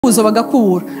uzo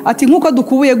bagakubura ati nkuko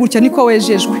dukubuye gutya niko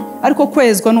wejejwe ariko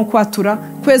kwezwa no kwatura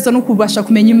kwezwa no kubasha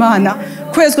kumenya Imana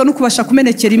kwezwa no kubasha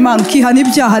kumenekera Imana ukihana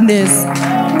ibyaha neza.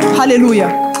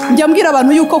 Haleluya. Njya mbwira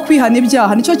abantu yuko kwihana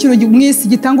ibyaha nicyo kintu mw'isi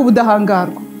gitanga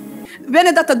ubudahangarwa.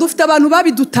 Bene data dufite abantu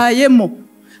babidutayemo.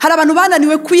 Hari abantu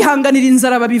bananiwe kwihanganira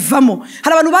inzara babivamo.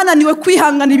 Hari abantu bananiwe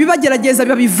kwihanganira ibibagerageza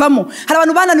babivamo. Hari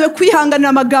abantu bananiwe kwihanganira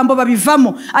amagambo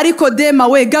babivamo. Ariko dema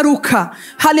we garuka.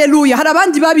 Haleluya. Hari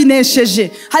abandi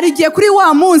babinesheje. Hari igihe kuri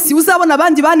wa munsi uzabona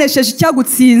abandi banesheje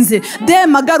icyagutsinze.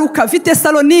 Dema garuka vite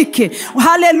Salonike.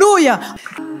 Haleluya.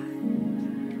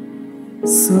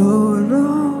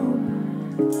 Solo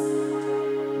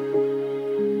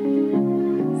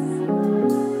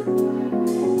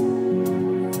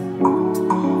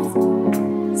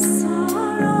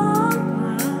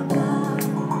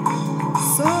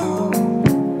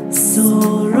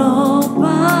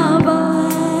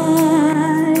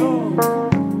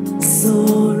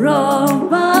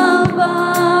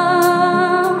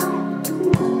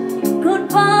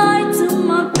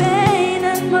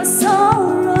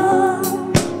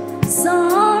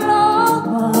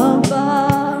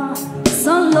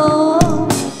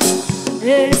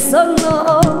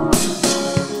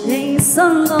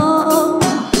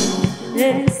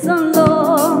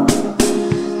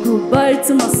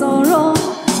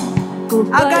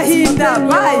agahinda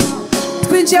bye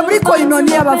twinjiye muri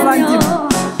koinoni y'abavandimwe.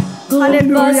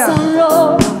 Haleluya.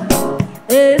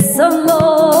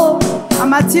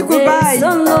 Amatiku bye.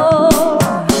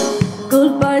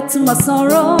 Goodbye to my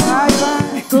sorrow. Bye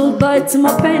bye. Goodbye to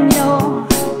my pain.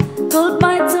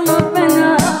 Goodbye to my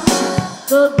pain.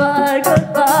 Goodbye,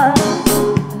 goodbye.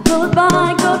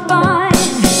 Goodbye, goodbye.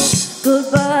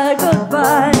 Goodbye,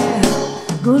 goodbye.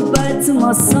 Goodbye to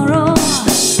my sorrow.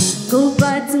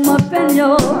 Goodbye to my pain.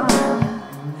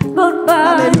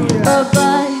 Goodbye,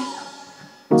 goodbye.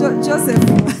 Joseph.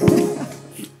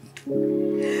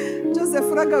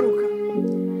 Joseph uragaruka.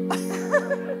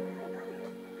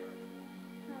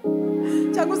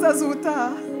 Cyangwa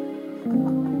uzazuta.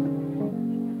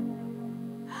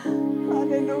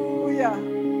 Hallelujah.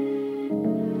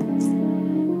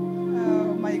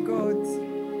 Oh my God.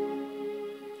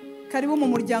 Karibu mu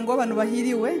muryango w'abantu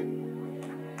bahiriwe.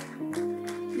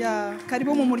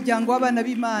 Karibu mu muryango w'abana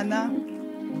b'Imana.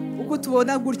 Uko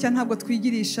tubona gutya ntabwo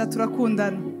twigirisha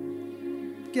turakundana.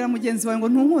 Bwira mugenzi wawe ngo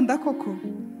ntunkunda koko.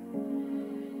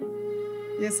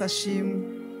 Yesu ashimwe.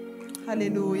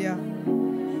 Haleluya.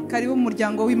 Karibu mu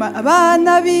muryango w'Imana.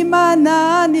 Abana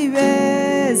b'Imana ni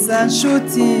beza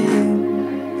nshuti.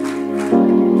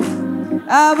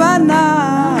 Abana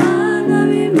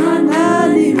b'Imana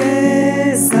ni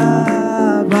beza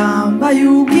bambaye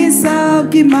ubwiza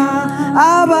bw'Imana.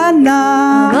 Abana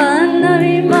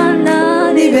b'Imana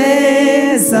ni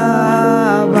beza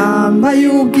bambaye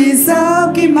ubwiza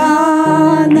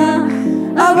bw'Imana.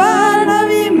 Abana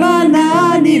b'Imana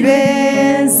ni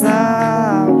beza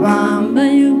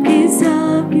bambaye ubwiza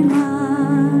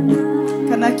bw'Imana.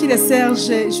 Kanakire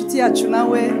Serge inshuti yacu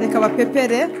nawe reka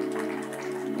bapepere.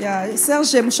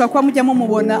 Serge mushobora kuba mujya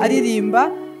mumubona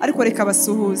aririmba ariko reka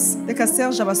basuhuze. Reka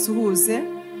Serge abasuhuze.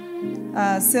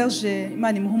 Serge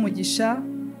Imana imuha umugisha.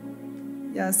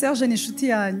 Serge ni inshuti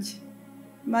yanjye.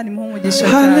 Imana imuha umugisha.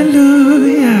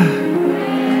 Hallelujah.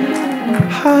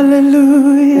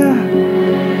 Hallelujah.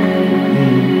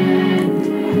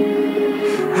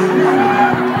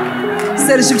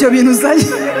 Serge ibyo bintu uzanye.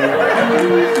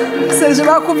 Serge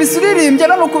bakumvise uririmbye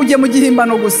none ukugiye mu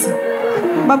gihimbano gusa.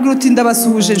 Babwira uti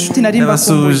ndabasuhuje inshuti narimba.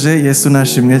 Ndabasuhuje Yesu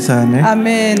nashimwe cyane.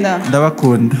 Amen.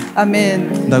 Ndabakunda. Amen.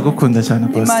 Ndagukunda cyane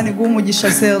Pastor. Imana iguha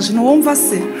umugisha Serge. Ntuwumva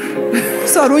se?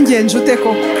 So warungenje ute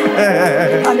koko?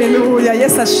 Haleluya.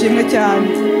 Yesu ashimwe cyane.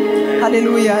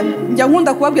 Haleluya. Njya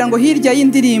nkunda kubabwira ngo hirya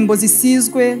y'indirimbo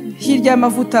zisizwe, hirya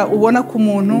y'amavuta ubona ku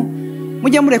muntu,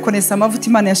 mujye murekonesa amavuta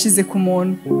Imana yashize ku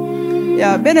muntu.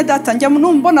 Bene data njya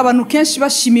mbona abantu kenshi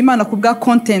bashima Imana ku bwa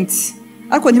content,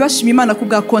 ariko ntibashima Imana ku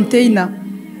bwa container.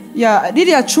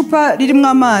 Ririya cupa ririmo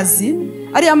amazi,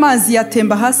 ari amazi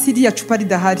yatemba hasi ririya cupa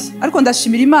ridahari. Ariko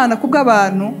ndashimira Imana ku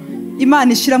bw'abantu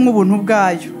Imana ishiramo ubuntu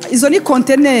bwayo. Izo ni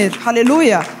container.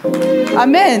 Haleluya.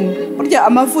 Amen. Burya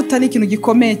amavuta ni ikintu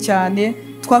gikomeye cyane.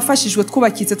 Twafashijwe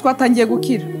twubakitse twatangiye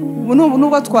gukira. Ubu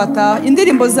nubwo twataha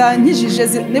indirimbo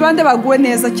zankijije ni bande baguwe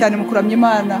neza cyane mu kuramya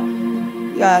Imana.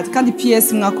 Kandi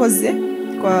PS mwakoze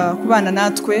kubana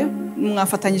natwe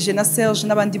mwafatanyije na Serge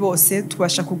n'abandi bose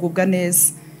tubasha kugubwa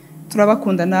neza.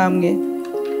 Turabakunda namwe.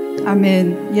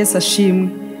 Amen. Yesu ashimwe.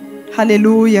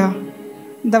 Haleluya.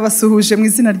 Ndabasuhuje mu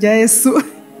izina rya Yesu.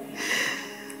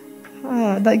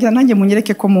 Nanjye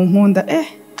munyereke ko mu nkunda.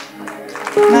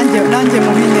 nanjye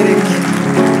mubinyereke.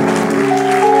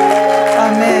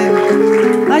 Amen.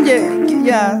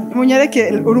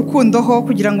 munyereke urukundo ho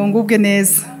kugira ngo ngubwe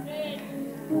neza.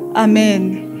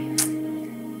 Amen.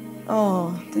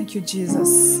 Oh, thank you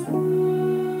Jesus.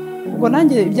 Ubwo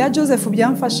nanjye ibya Joseph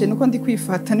byamfashe nuko ndi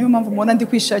kwifata, niyo mpamvu mubona ndi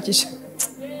kwishakisha.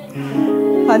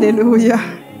 Haleluya.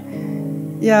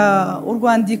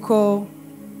 Urwandiko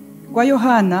rwa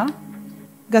Yohana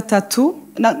 3,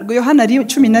 Yohana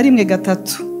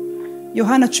 11:3.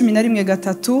 Yohana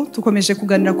 11:3 tukomeje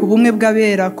kuganira ku bumwe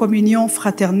bw'abera, communion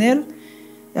fraternelle.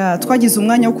 Twagize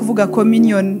umwanya wo kuvuga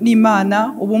communion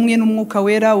n'Imana, ubumwe n'umwuka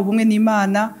wera, ubumwe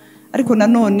n'Imana, ariko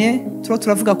nanone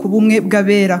turavuga ku bumwe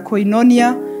bw'abera,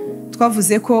 koinonia.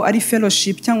 Twavuze ko ari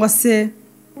fellowship cyangwa se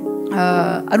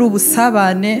ari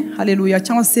ubusabane, haleluya,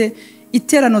 cyangwa se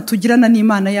iterano tugirana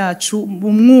n'Imana yacu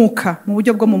mu mwuka, mu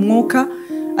buryo bwo mu mwuka,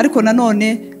 ariko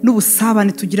nanone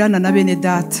n'ubusabane tugirana na bene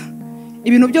data.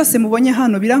 Ibintu byose mubonye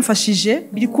hano biramfashije,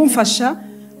 biri kumfasha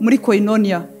muri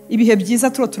koinonia. Ibihe byiza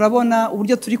turabona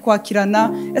uburyo turi kwakirana.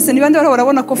 Ese nibande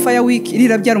barabona ko fire week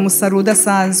irirabyara umusaruro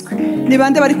udasanzwe?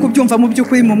 Nibande bari kubyumva mu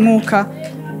by'ukuri mu mwuka?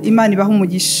 Imana ibaha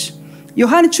umugisha.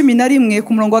 Yohana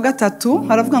 11:3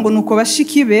 haravuga ngo nuko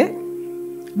bashiki be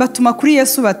batuma kuri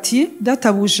Yesu bati,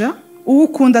 databuja uwo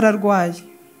ukunda ararwaye.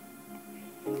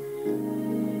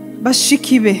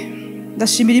 Bashiki be,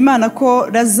 ndashimira Imana ko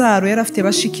Lazaro yari afite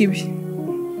bashiki be.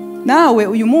 Nawe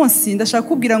uyu munsi ndashaka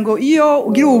kubwira ngo iyo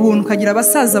ugira ubuntu ukagira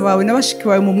abasaza bawe n'abashiki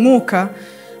bawe mu mwuka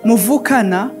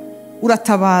muvukana,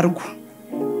 uratabarwa.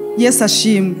 Yesu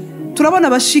ashimwe. Turabona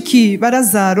abashiki ba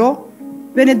Lazaro,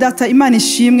 bene data, Imana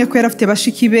ishimwe ko yari afite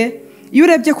bashiki be. Iyo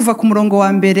urebye kuva ku murongo wa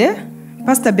mbere,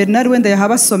 Pastor Bernard wenda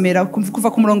yahabasomera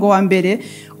kuva ku murongo wa mbere,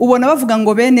 ubona bavuga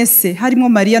ngo bene se harimo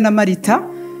Maria na Marita,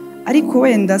 ariko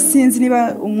wenda sinzi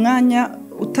niba umwanya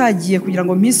utagiye kugira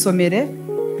ngo mpisomere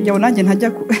kugira ngo nanjye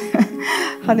ntajya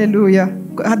haleluya,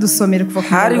 hadusomere kuva ku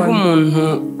murongo. Hariho umuntu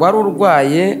wari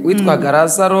urwaye witwaga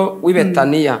Lazaro w'i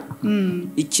Betaniya,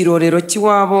 ikirorero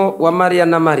cy'iwabo wa Maria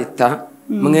na Marita,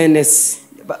 mwene se.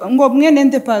 Ngo mwene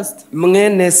nde Pastor?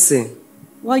 Mwene se.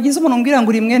 Wagize umuntu umbwira ngo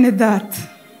uri mwene data.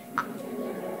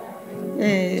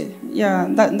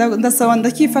 Ndasaba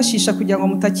ndakifashisha kugira ngo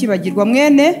mutakibagirwa.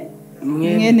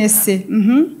 Mwene se.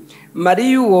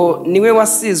 Mariya uwo niwe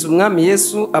wasize umwami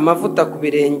Yesu amavuta ku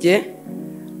birenge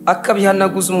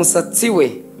akabihanaguza umusatsi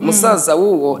we. Musaza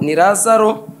w'uwo ni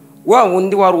Lazaro, wa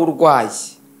wundi wari urwaye.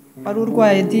 Wari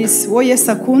urwaye disi. Wo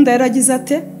Yesu akunda yaragize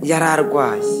ate? Yari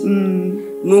arwaye.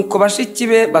 Nuko bashiki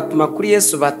be batuma kuri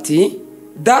Yesu bati,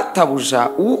 databuja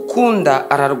uwo ukunda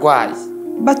ararwaye.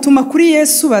 Batuma kuri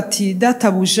Yesu bati,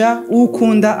 databuja uwo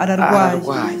ukunda ararwaye.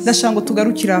 Ndashaka ngo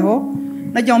tugarukiraho.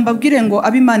 Najya mbabwire ngo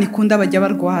ab'Imana ikunda bajya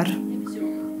barwara.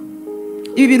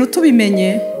 Ibi bintu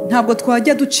tubimenye, ntabwo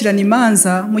twajya ducirana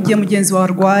imanza mu gihe mugenzi wawe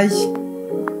arwaye.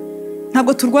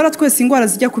 Ntabwo turwara twese indwara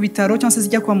zijya ku bitaro cyangwa se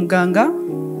zijya kwa muganga.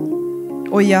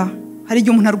 Oya, hari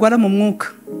igihe umuntu arwara mu mwuka.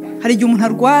 Hari igihe umuntu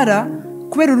arwara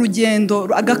kubera urugendo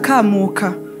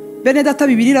agakamuka. Bene data,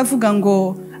 Bibiliya iravuga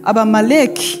ngo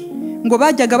abamaleki ngo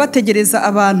bajyaga bategereza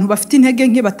abantu bafite intege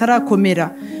nke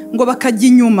batarakomera, ngo bakajya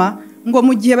inyuma, ngo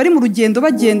mu gihe bari mu rugendo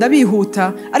bagenda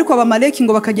bihuta, ariko abamaleki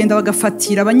ngo bakagenda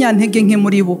bagafatira abanyantege nke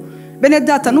muri bo. Bene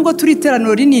data, nubwo turi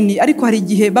iteraniro rinini, ariko hari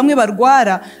igihe bamwe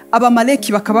barwara,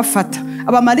 abamaleki bakabafata,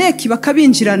 abamaleki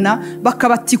bakabinjirana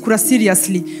bakabatikura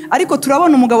seriously. Ariko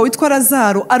turabona umugabo witwa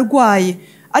Lazaro arwaye,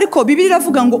 ariko Bibiliya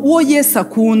iravuga ngo uwo Yesu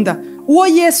akunda, uwo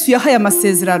Yesu yahaye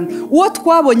amasezerano, uwo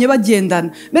twabonye bagendana.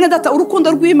 Bene data,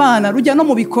 urukundo rw'Imana rujya no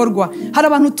mu bikorwa. Hari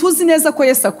abantu tuzi neza ko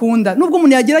Yesu akunda, nubwo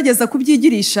umuntu yagerageza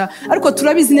kubyigirisha, ariko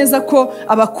turabizi neza ko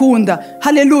abakunda.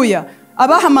 Haleluya.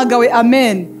 Abahamagawe,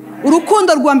 amen.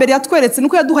 Urukundo rwa mbere yatweretse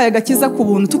nuko yaduhaye agakiza ku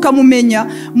buntu, tukamumenya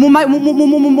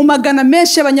mu magana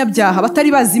menshi y'abanyabyaha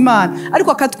batari bazi Imana,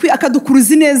 ariko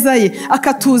akadukuruza ineza ye,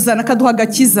 akatuzana, akaduha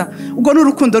agakiza. Ubwo ni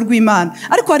urukundo rw'Imana.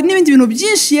 Ariko hari n'ibindi bintu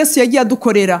byinshi Yesu yagiye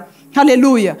adukorera.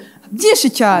 Haleluya. Byinshi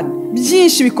cyane,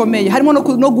 byinshi bikomeye, harimo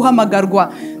no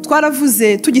guhamagarwa.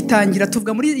 Twaravuze tugitangira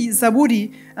tuvuga muri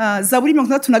Zaburi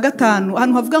 65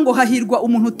 ahantu havuga ngo hahirwa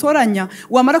umuntu utoranya,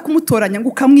 wamara kumutoranya ngo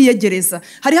ukamwiyegereza.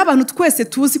 Hariho abantu twese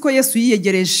tuzi ko Yesu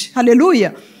yiyegereje.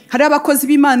 Haleluya. Hari abakozi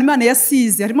b'Imana Imana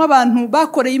yasize, harimo abantu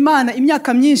bakoreye Imana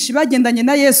imyaka myinshi bagendanye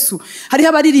na Yesu. Hariho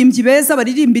abaririmbyi beza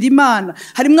baririmbira Imana,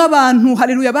 harimo abantu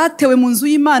haleluya batewe mu nzu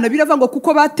y'Imana. Biravuga ngo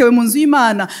kuko batewe mu nzu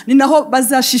y'Imana ni naho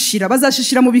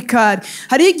bazashishira mu bikari.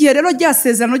 Hari igihe rero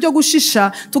ryasezerano ryo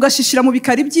gushisha, tugashishira mu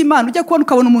bikari by'Imana. Ujya kubona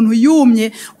ukabona umuntu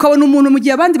yumye, ukabona umuntu mu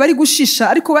gihe abandi bari gushisha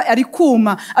ariko ari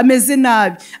kuma, ameze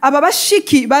nabi. Aba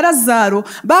bashiki ba Lazaro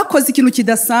bakoze ikintu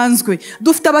kidasanzwe.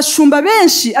 Dufite abashumba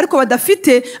benshi ariko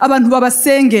badafite abantu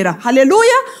babasengera.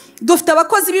 Haleluya. dufite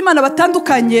abakozi b'Imana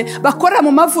batandukanye bakorera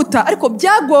mu mavuta ariko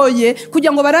byagoye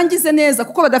kugira ngo barangize neza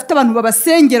kuko badafite abantu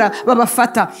babasengera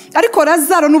babafata. Ariko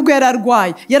Lazaro nubwo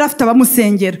yararwaye yarafite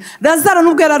abamusengera. Lazaro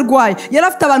nubwo yararwaye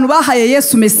yarafite abantu bahaye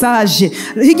Yesu message.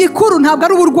 Igikuru ntabwo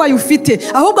ari uburwayi ufite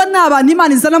ahubwo ni abantu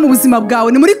Imana izana mu buzima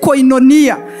bwawe. Ni muri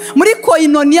koinonia. Muri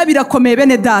koinonia birakomeye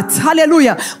bene data.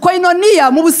 Haleluya.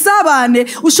 Koinonia mu busabane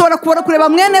ushobora kureba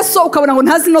mwene so ukabona ngo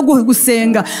ntazi no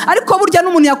gusenga ariko burya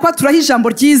n'umuntu yakwaturaho ijambo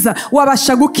ryiza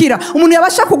wabasha gukira. Umuntu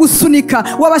yabasha kugusunika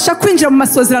wabasha kwinjira mu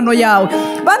masezerano yawe.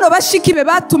 Bano bashiki be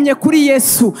batumye kuri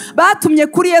Yesu. Batumye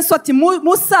kuri Yesu ati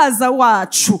musaza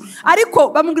wacu. Ariko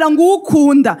bamubwira ngo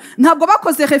ukunda. Ntabwo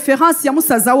bakoze reference ya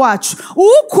musaza wacu.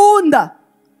 Ukunda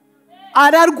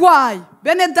ararwaye.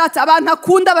 Bene data abantu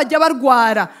akunda bajya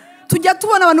barwara. Tujya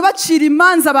tubona abantu bacira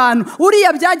imanza abantu.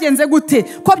 Uriya byagenze gute?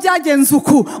 Ko byagenze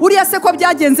uku. Uriya se ko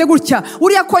byagenze gutya.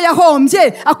 Uriya ko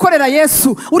yahombye akorera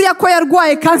Yesu. Uriya ko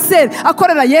yarwaye kanseri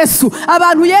akorera Yesu.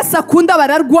 Abantu Yesu akunda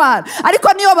bararwara. Ariko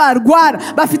niyo barwara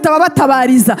bafite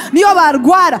ababatabariza. Niyo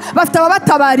barwara bafite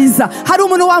ababatabariza. Hari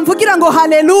umuntu wamvugira ngo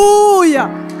haleluya.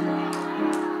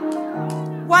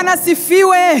 Bwana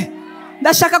sifiwe.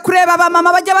 Ndashaka kureba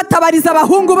abamama bajya batabariza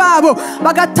abahungu babo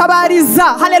bagatabariza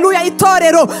haleluya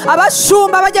itorero.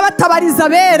 Abashumba bajya batabariza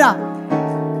bera.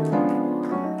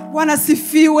 Bwana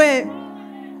sifiwe.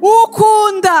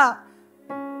 Ukunda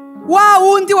wa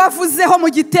wundi wavuzeho mu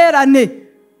giterane,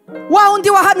 wa wundi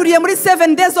wahanuriye muri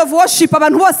 7 days of worship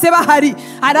abantu bose bahari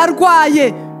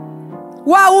ararwaye.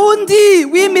 Wa wundi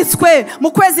wimitswe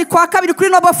mu kwezi kwa 2 kuri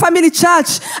Noble Family Church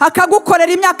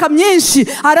akagukorera imyaka myinshi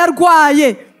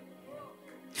ararwaye.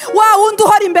 Wa wundi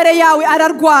uhora imbere yawe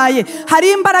ararwaye.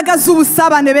 Hari imbaraga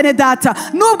z'ubusabane bene data.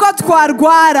 Nubwo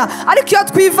twarwara ariko iyo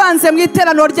twivanze mu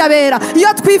iteraniro ry'abera,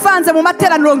 iyo twivanze mu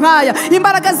materaniro nkaya,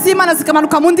 imbaraga z'Imana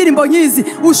zikamanuka mu ndirimbo nkizi,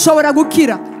 ushobora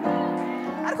gukira.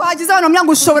 Ariko hagize abantu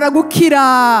bamwe ushobora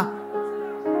gukira.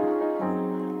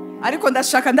 Ariko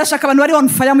ndashaka abantu bari on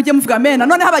fire mujye muvuga amen.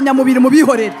 Noneho abanyamubiri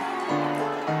mubihorere.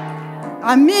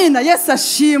 Amina. Yesu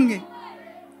ashimwe.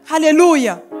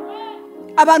 Haleluya.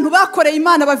 Abantu bakoreye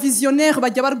Imana ba visionnaire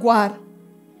bajya barwara.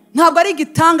 Ntabwo ari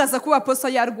gitangaza kuba aposto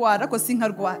yarwara ko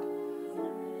sinkarwara.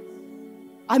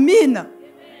 Amina.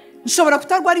 Nshobora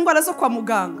kutarwara ingwara zo kwa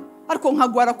muganga ariko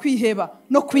nkagwara kwiheba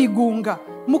no kwigunga.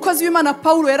 Umukozi w'Imana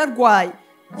Paulo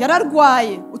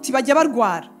yararwaye uti bajya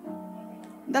barwara.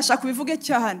 Ndashaka kubivuge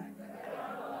cyane.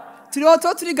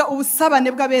 Turiga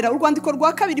ubusabane bw'abera. Urwandiko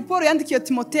rwa 2 Paulo yandikiye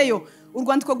Timoteyo.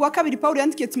 Urwandiko rwa 2 Paulo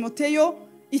yandikiye Timoteyo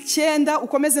 9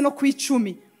 ukomeze no ku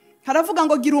 10. Haravuga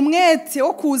ngo gira umwete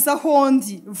wo kuza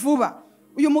hondi vuba.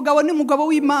 Uyu mugabo ni umugabo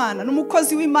w'Imana,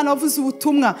 n'umukozi w'Imana wavuze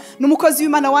ubutumwa, n'umukozi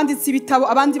w'Imana wanditse ibitabo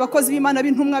abandi bakozi b'Imana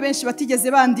b'intumwa benshi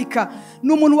batigeze bandika.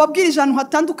 N'umuntu wabwirije ahantu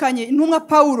hatandukanye. Intumwa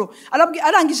Paulo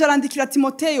arangije arandikira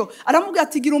Timoteyo aramubwira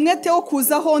ati gira umwete wo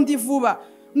kuza hondi vuba.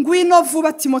 Ngwino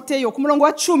vuba Timoteyo. Ku murongo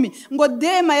wa 10 ngo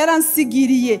Dema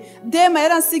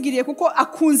yaransigiriye kuko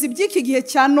akunze iby'iki gihe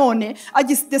cya none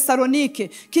agise Tesalonike.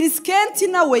 Kiriskenti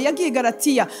nawe yagiye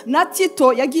Galatiya na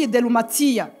Tito yagiye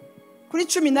Delumatiya. Kuri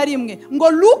 11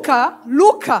 ngo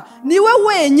Luka niwe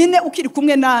wenyine ukiri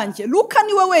kumwe nanjye. Luka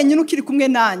niwe wenyine ukiri kumwe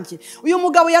nanjye. Uyu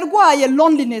mugabo yarwaye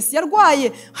loneliness,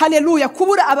 yarwaye haleluya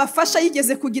kubura abafasha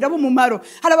yigeze kugira b'umumaro.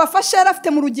 Hari abafasha yarafite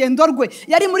mu rugendo rwe,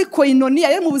 yari muri koinonia,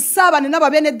 yari mu busabane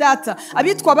n'ababene data,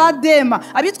 abitwa ba Dema,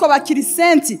 abitwa ba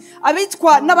Kirisenti,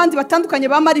 abitwa n'abandi batandukanye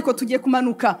ba Mariko. Tugiye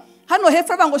kumanuka hano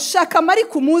hepfo ngo shaka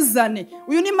Mariko muzane.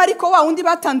 Uyu ni Mariko wa wundi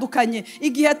batandukanye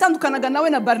igihe yatandukanaga nawe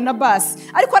na Barnabas.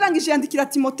 Ariko arangije yandikira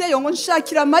Timoteyo ngo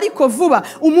nshakira Mariko vuba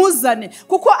umuzane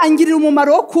kuko angirira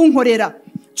umumaro wo kunkorera.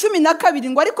 12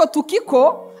 ngo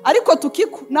ariko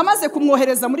Tukiko namaze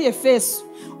kumwohereza muri Efeso.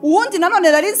 Uwundi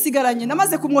nanone nari nsigaranye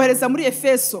namaze kumwohereza muri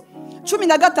Efeso.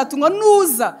 13 ngo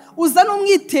uza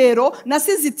n'umwitero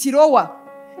nasize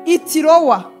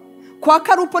Itirowa kwa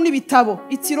Karupo n'ibitabo.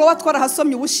 Itirowa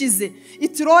twarahasomye ubushize.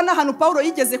 Itirowa n'ahantu Paulo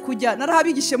yigeze kujya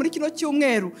narahabigishe muri kino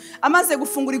cyumweru. Amaze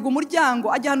gufungurirwa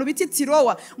umuryango ajya ahantu biti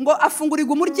Itirowa ngo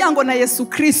afungurirwa umuryango na Yesu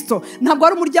Kristo. Ntabwo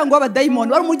ari umuryango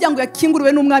w'abadayimoni, wari umuryango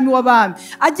yakinguriwe n'umwami w'abami.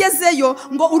 Agezeyo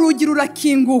ngo urugi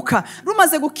rurakinguka.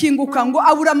 Rumaze gukinguka ngo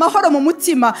abura amahoro mu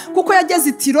mutima kuko yageze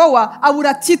Itirowa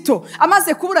abura Tito.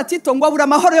 Amaze kubura Tito ngo abura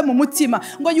amahoro yo mu mutima.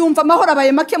 Ngo yumva amahoro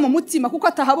abaye make mu mutima kuko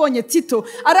atahabonye Tito.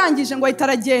 Arangije ngo ahita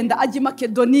aragenda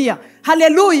Makedonia.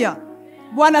 Haleluya.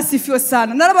 Bwana sifiwe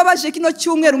sana. Narababaje kino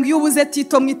cyumweru ngo yubuze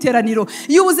Tito mu iteraniro,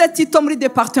 yubuze Tito muri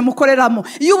departement mukoreramo,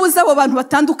 yubuze abo bantu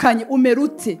batandukanye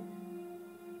umerute.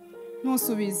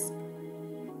 Ntusubize.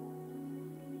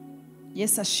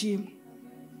 Yesu ashimwe.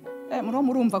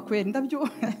 murumva kweri ndabyo.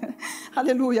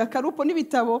 Haleluya. Karupo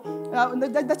n'ibitabo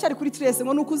ndacyari kuri 13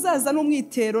 ngo nukuzaza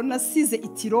n'umwitero nasize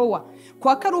itirowa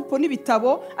kwa Karupo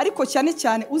n'ibitabo ariko cyane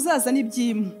cyane uzaza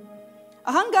n'ibyimu.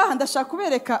 Ahangaha ndashaka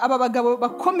kubereka aba bagabo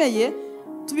bakomeye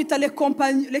tubita les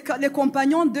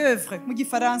compagnons d'œuvre mu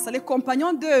gifaransa, les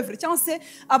compagnons d'œuvre cyangwa se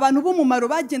abantu b'umumaro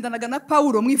bagendanaga na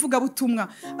Paulo mwivuga butumwa.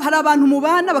 Hari abantu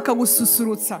mubana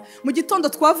bakagususurutsa. Mu gitondo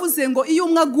twavuze ngo iyo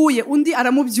umwe aguye undi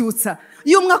aramubyutsa,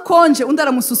 iyo umwe akonje undi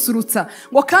aramususurutsa,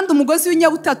 ngo kandi umugozi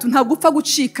w'inyabutatu ntabwo upfa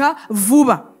gucika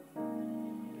vuba.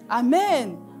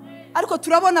 Amen. Ariko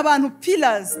turabona abantu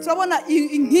pillars, turabona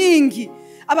inkingi,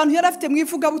 abantu yarafite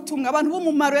mwivuga butumwa, abantu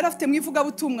b'umumaro yarafite mwivuga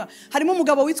butumwa. Harimo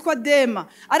umugabo witwa Dema,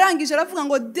 arangije aravuga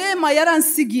ngo Dema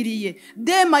yaransigiriye,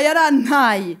 Dema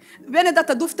yarantaye. Bene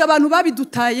data dufite abantu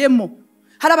babidutayemo.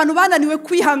 Hari abantu bananiwe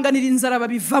kwihanganira inzara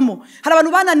babivamo, hari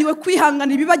abantu bananiwe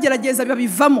kwihanganira ibibagerageza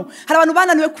babivamo, hari abantu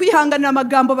bananiwe kwihanganira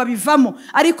amagambo babivamo.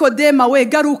 Ariko Dema we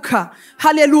garuka.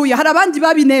 Haleluya. Hari abandi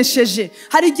babinesheje,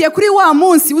 hari igihe kuri wa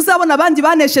munsi uzabona abandi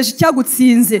banesheje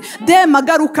icyagutsinze. Dema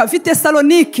garuka.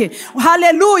 Vitesalonike.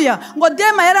 Haleluya. Ngo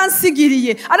Dema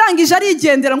yaransigiriye, arangije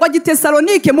arigendera ngo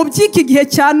agitesalonike mu byiki gihe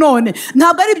cya none.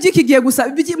 Ntabwo ari byiki gihe gusa,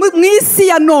 mw'isi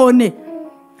ya none.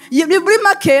 Muri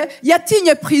make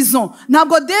yatinye prison.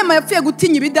 Ntabwo Dema yapfuye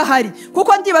gutinya ibidahari,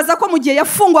 kuko ndibaza ko mu gihe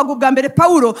yafungwaga ubwa mbere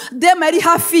Paulo, Dema yari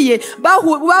hafi ye,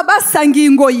 basangiye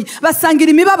ingoyi,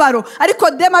 basangira imibabaro.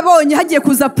 Ariko Dema bonye hagiye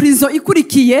kuza prison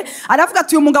ikurikiye, aravuga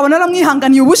ati uyu mugabo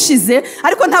naramwihanganiye ubushize,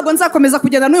 ariko ntabwo nzakomeza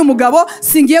kugenda n'uyu mugabo,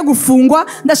 singiye gufungwa,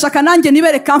 ndashaka nanjye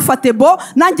nibere comfortable,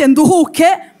 nanjye nduhuke.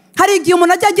 Hari igihe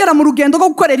umuntu ajya agera mu rugendo rwo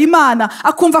gukorera Imana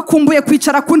akumva akumbuye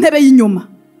kwicara ku ntebe y'inyuma.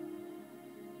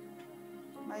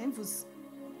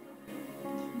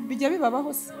 Bijya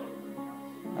bibabaho se,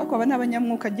 ariko aba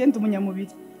n'abanyamwuka agenda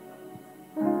umunyamubiri.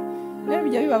 Rero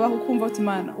bijya bibabaho kumva uti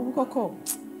Imana ubu koko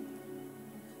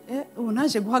ubu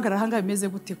naje guhagarara hanga bimeze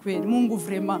gute kweri Mungu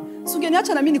vraiment suge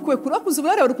nyaca na mini kwe kuri akuze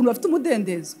bari ukuntu bafite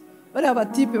umudendezo, bari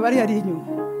abatipe bari hari inyuma.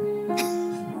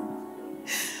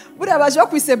 Buri abaje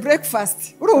bakwise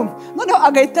breakfast urumva, noneho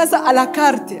agahitaza à la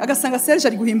carte agasanga Serge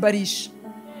ari guhimbarisha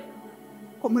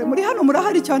ko muri hano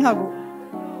murahari cyane ntabwo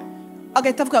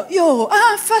agahita avuga yo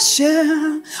afashe.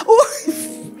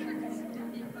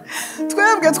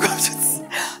 Twebwe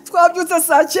twabyutse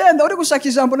saa 9 uri gushaka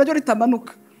ijambo naryo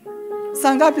ritamanuka.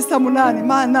 Sanga hapi saa 8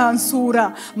 Mana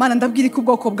nsura, Mana ndabwira iki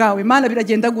ubwoko bwawe, Mana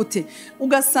biragenda gute.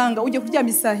 Ugasanga ujye kuryama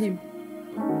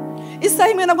isaha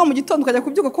imwe nabwo mu gitondo ukajya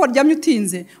kubyuka ko waryamye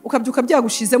utinze, ukabyuka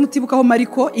byagushize mutibukaho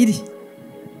Mariko iri.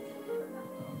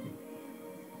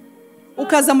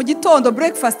 Ukaza mu gitondo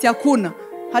breakfast yakuna.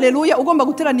 Haleluya. Ugomba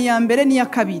guterana iya mbere n'iya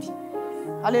kabiri.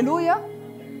 Haleluya.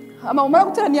 Umara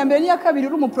guterana iya mbere n'iya kabiri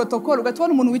uri mu protocol,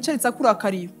 ugatubona umuntu wicaritse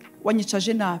akurakariye,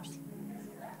 wanyicaje nabi.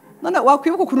 None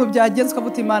wakwibuka ukuntu byagenze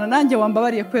ukavuga Imana nanjye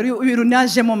wambabariye kwera ibintu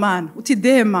najemo Mana. Uti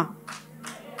Dema.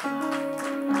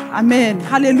 Amen.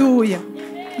 Haleluya.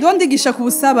 Ndondigisha ku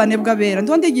busabane bw'abera,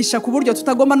 ndondigisha ku buryo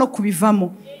tutagomba no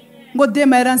kubivamo. Ngo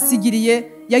Dema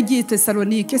yaransigiriye yagiye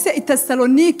Tesalonike. Se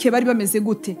Tesalonike bari bameze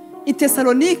gute?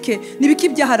 Tesalonike nibiki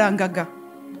byaharangaga.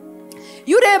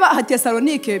 Iyo ureba aha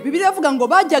Tesalonike Bibiliya avuga ngo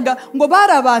bajyaga ngo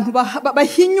bari abantu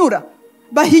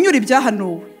bahinyura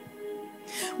ibyahanuwe.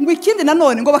 Ngo ikindi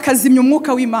nanone ngo bakazimya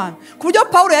umwuka w'Imana. Ku buryo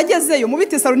Paulo yagezeyo mu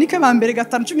Tesalonike ba mbere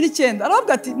 5:19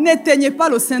 aravuga ati netenye pas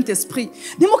le Saint-Esprit,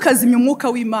 ntimukazimya umwuka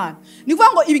w'Imana. Ni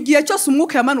kuvuga ngo igihe cyose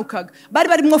umwuka yamanukaga bari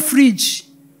barimo fridge.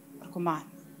 Ariko Mana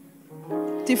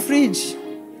ti fridge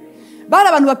bari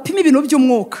abantu bapima ibintu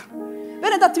by'umwuka.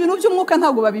 Bene data ibintu by'umwuka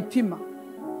ntabwo babipima.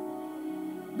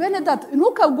 Bene data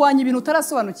ntukagwanye ibintu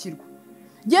utarasobanukirwa.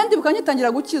 Genda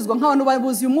bukanyitangira gukizwa nk'abantu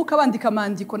babuzi umwuka bandika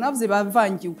amandiko navuze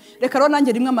bavangiwe. Reka rero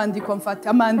nanjye rimwe amandiko mfate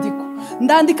amandiko.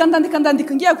 Ndandika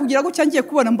ngiye kugira gutya ngiye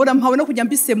kubona mbona mpawe no kujya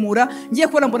mbisemura, ngiye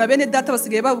kubona mbona bene data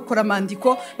basigaye bakora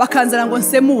amandiko bakanzana ngo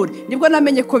nsemure. Nibwo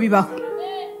namenye ko bibaho.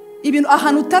 Ibintu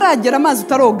ahantu utaragera amazi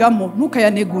utarogamo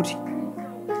ntukayanegure.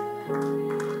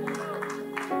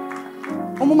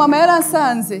 Umumama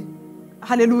yaransanze.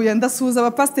 Haleluya. Ndasuhuza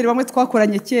abapasteri bamwe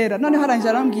twakoranye kera, none haranje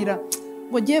arambwira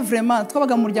ngo giye vraiment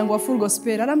twabaga mu muryango wa Full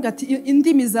Gospel. Arambwira ati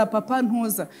indimi za papa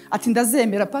ntuza, ati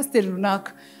ndazemera pasteri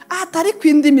runaka, atari ku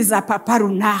indimi za papa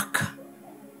runaka.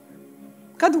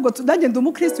 Kandi ubwo tudanje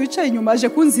ndumukristo wicaye inyuma aje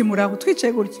kunzimura aho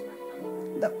twicaye gutyo.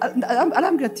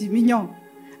 Arambwira ati Mignone,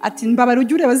 ati mbabara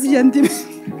ujye ureba ziriya ndimi.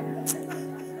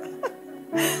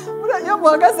 Iyo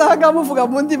muhagaze aha muvuga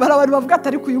mu ndimi hari abantu bavuga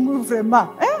atari kuyungu vraiment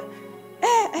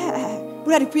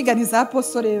buri ari kwiganiza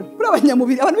apostole rero buri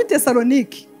abanyamubiri abantu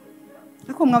b'Tesalonike.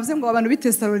 Ariko mwavuze ngo abantu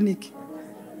b'Tesalonike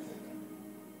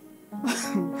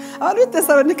abantu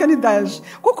b'Itesalonika ni daje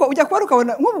kuko ujya kubara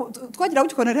ukabona nk'ubu twagira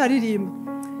gutyo ukabona haririmba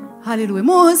haleluya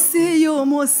munsi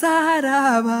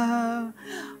y'umusaraba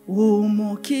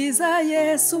umukiza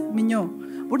Yesu minyo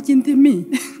burya indimi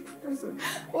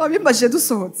wabimbaje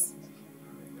dusohotse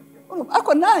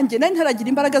ako nanjye nari ntaragira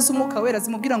imbaraga z'umwuka wera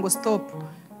zimubwira ngo stop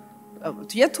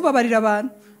tuye tubabarira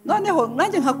abantu noneho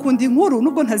nanjye nkakunda inkuru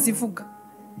nubwo ntazivuga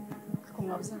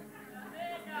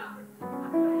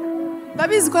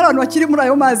ndabizi ko abantu bakiri muri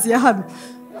ayo mazi ya hano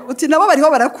uti nabo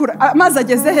bariho barakura amazi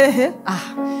ageze hehe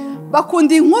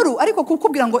bakunda inkuru ariko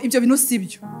kukubwira ngo ibyo bintu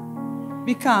sibyo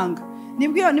bikanga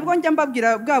nibwo njya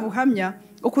mbabwira bwa buhamya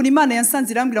ukuntu Imana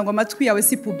yansanze irambwira ngo amatwi yawe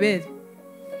si puberi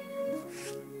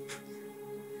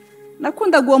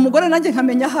nakundaga uwo mugore nanjye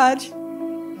nkamenya ahari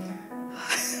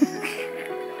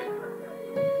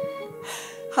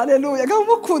haleluya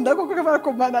gamukunda kuko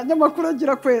barakomana nyamakuru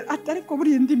agira kwera ati ariko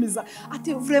buri indimiza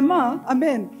ati vraiment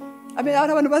amen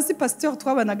hari abantu bazi pasteur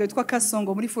twabanaga yitwa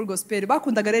Kasongo muri Full Gospel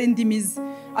bakundaga rero indimizi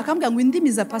akambwira ngo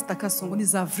indimiza pastor Kasongo ni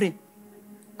za vrai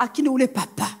akini ule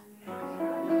papa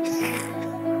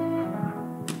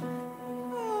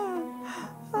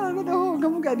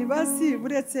ngavuga ni basi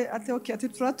buretse ati okay ati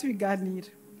turatubiganira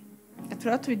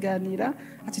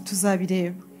ati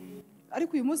tuzabireba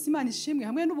ariko uyu munsi Imana ishimwe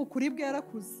hamwe n'ubukuri bwe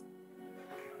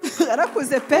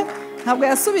yarakuze pe ntabwo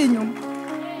yasubiye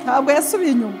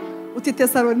inyuma uti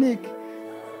Tesalonike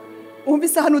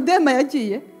umvise hano Dema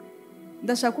yagiye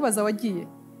ndashaka kubaza wagiye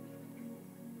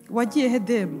he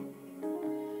Dema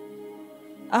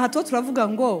aha to turavuga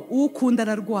ngo ukunda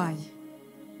ararwaye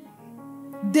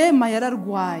Dema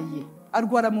yararwaye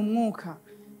arwara mu mwuka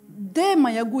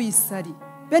Dema yaguye isari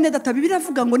bene data Bibiliya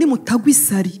avuga ngo nimutagwa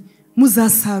isari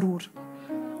muzasarura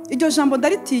iryo jambo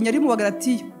ndaritinya riri mu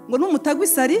Bagalatiya ngo numutagwa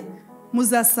isari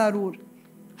muzasarura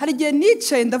hari igihe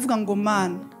nicaye ndavuga ngo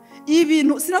mana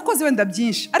ibintu sinakoze wenda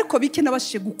byinshi ariko bike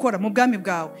nabashije gukora mu bwami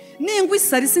bwawe ningwa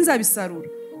isari sinzabisarura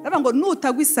ndavuga ngo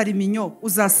nutagwa isari minyo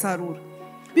uzasarura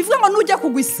bivuga ngo nujya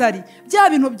kugwa isari bya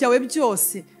bintu byawe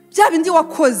byose bya bindi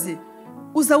wakoze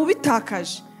uza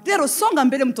ubitakaje rero songa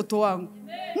mbere mutoto wangu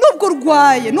nubwo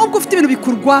urwaye nubwo ufite ibintu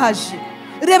bikurwaje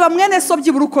reba mwene so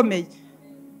byibura ukomeye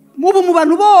mubu mu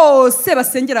bantu bose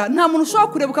basengera nta muntu ushobora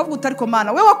kureba ukavuga utariko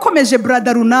mana we wakomeje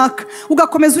brother runaka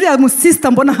ugakomeza uriya mu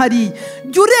sister mbona hari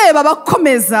jya ureba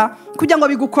bakomeza kugira ngo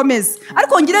bigukomeze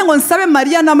ariko ngire ngo nsabe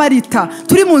Maria na Marita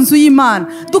turi mu nzu y'Imana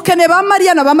dukeneye ba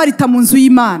Maria na ba Marita mu nzu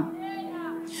y'Imana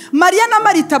Maria na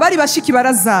Marita bari bashiki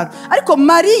barazaro ariko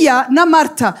Maria na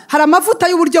Marta hari amavuta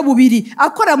y'uburyo bubiri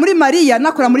akora muri Maria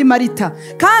nakora muri Marita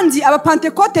kandi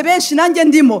abapantekote benshi nanjye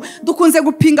ndimo dukunze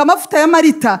gupinga amavuta ya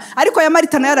Marita ariko aya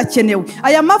Marita nayo arakenewe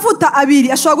aya mavuta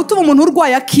abiri ashobora gutuma umuntu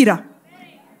urwaye akira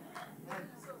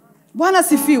Bwana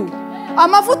sifiwe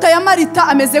amavuta ya Marita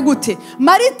ameze gute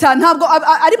Marita ntabwo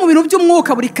ari mu bintu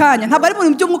by'umwuka buri kanya ntabwo ari mu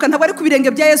bintu by'umwuka ntabwo ari ku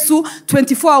birenge bya Yesu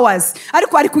 24 hours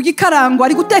ariko ari kugikarango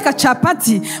ari guteka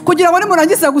chapati kugira ngo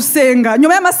nimurangiza gusenga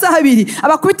nyuma y'amasaha 2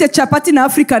 abakubite chapati na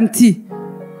African tea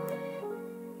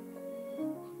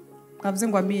avuze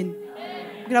ngo amen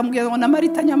biramubwira ngo na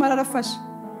Marita nyamara arafasha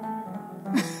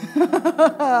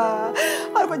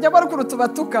ariko njya bari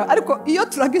kurutubatuka ariko iyo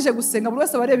turagije gusenga buri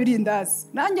wese bareba irindazi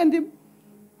nanjye ndimo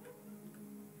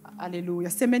Haleluya,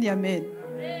 semeni amen.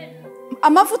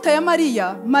 Amavuta ya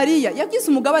Maria yagize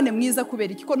umugabane mwiza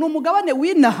kubera iki ko ni umugabane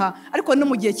winaha ariko no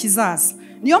mu gihe kizaza.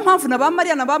 Niyo mpamvu na ba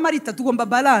Maria na ba Marita tugomba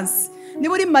balance.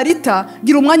 Niba uri Marita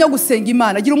gira umwanya wo gusenga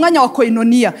Imana, gira umwanya wa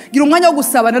koinonia, gira umwanya wo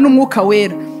gusabana n'umwuka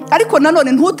wera. Ariko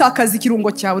nanone ntutakaze ikirungo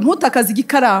cyawe, ntutakaze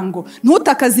igikarango,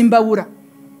 ntutakaze imbabura.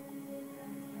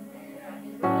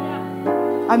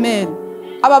 Amen.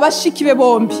 Aba bashiki be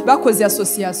bombi bakoze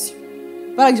association.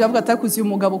 Baragije avuga atakuzi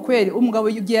umugabo kweri umugabo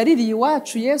yugiye yaririye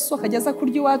iwacu Yesu akageza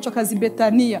kurya iwacu akazi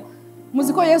Betania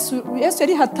muzi ko Yesu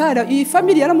yari hatara iyi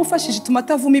family yaramufashije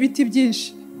tumatavuma ibiti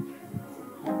byinshi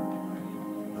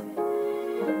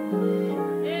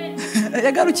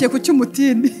yagarukiye ku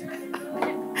cy'umutini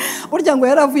burya ngo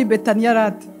yaravuye Betania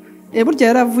rata burya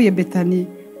yaravuye Betania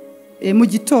mu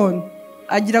gitondo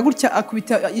agira gutya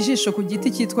akubita ijisho ku giti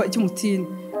cyitwa cy'umutini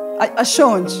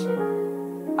ashonje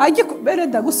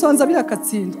bereda gusonza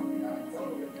birakatsindwa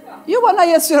iyo ubona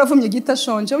Yesu yaravumye igita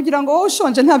shonje ugira ngo wowe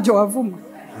ushonje ntabyo wavuma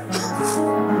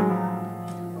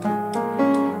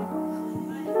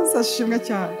sashimwe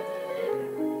cyane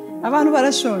abantu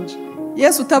barashonje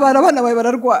Yesu utabara abana bawe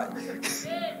bararwaye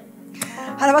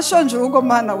hari abashonje urugo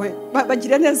mana we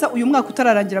bagira neza uyu mwaka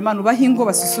utararangira abantu bahingo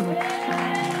basusuruka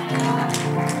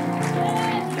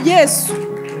Yesu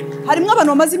harimo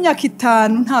abantu bamaze imyaka 5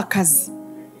 nta kazi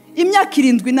imyaka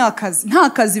 7 nta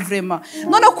kazi vraiment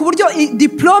none ku buryo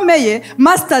diplome ye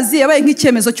masters yabaye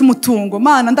nk'icyemezo cy'umutungo.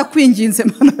 Mana ndakwinginze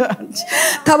mana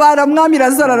tabara mwami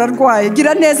Lazaro ararwaye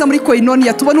gira neza muri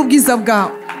koinoniya tubone ubwiza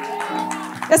bwawe.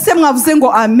 Ese mwavuze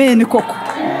ngo amen koko?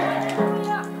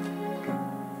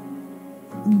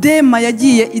 Dema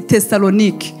yagiye i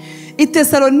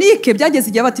Tesalonike byageze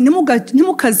igihe bati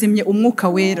ntimukazimye umwuka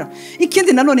wera.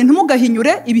 Ikindi nanone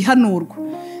ntimugahinyure ibihanurwa.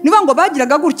 Niba ngo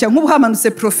bagiraga gutya nk'ubu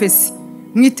hamanutse profesi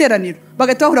mu iteraniro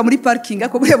bagahita bahura muri parking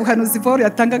ako buriya buhanuzi Paul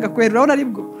yatangaga kwera urabona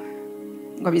aribwo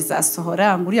ngo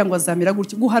bizasohora ngo uriya ngo azamira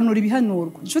gutya guhanura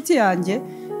ibihanurwa. Inshuti yanjye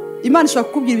Imana ishobora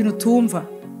kukubwira ibintu utumva,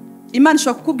 Imana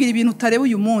ishobora kukubwira ibintu utareba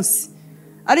uyu munsi,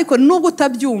 ariko nubwo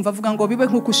utabyumva avuga ngo bibe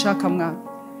nk'uko ushaka mwana.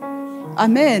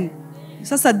 Amen.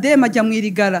 Sasa Dema ajya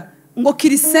mwirigara ngo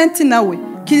Kirisenti nawe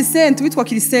Kirisenti witwa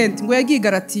Kirisenti ngo yagiye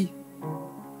Galatiya.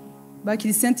 Ba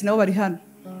Kirisenti nabo bari hano.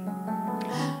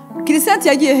 Kirisenti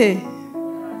yagiye he?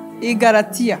 I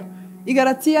Galatiya. I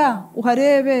Galatiya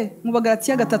uharebe mu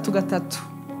Bagalatiya 3:3.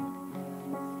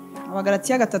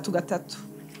 Abagalatiya 3:3.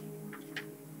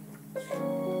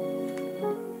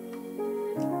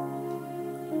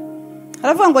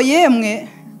 Aravuga ngo yemwe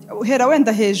uhera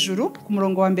wenda hejuru ku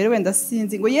murongo wa mbere wenda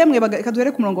sinzi ngo yemwe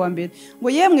kaduhere ku murongo wa mbere ngo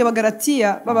yemwe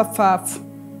Bagalatiya babapfapfu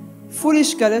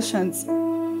foolish Galatians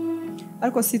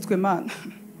ariko sitwe mana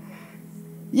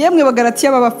yemwe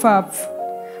Bagalatiya babapfapfu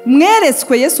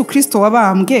mweretswe Yesu Kristo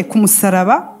wabambwe ku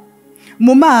musaraba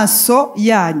mu maso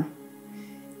yanyu.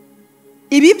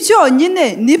 Ibi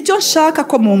byonyine nibyo nshaka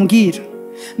ko mumbwira.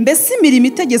 Mbese imirimo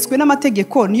itegetswe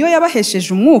n'amategeko niyo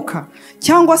yabahesheje umwuka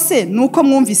cyangwa se nuko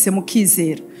mwumvise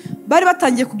mukizera? Bari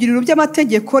batangiye kugira ibintu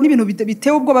by'amategeko n'ibintu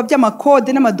bitewe ubwoba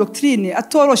by'amakode n'amadoktrine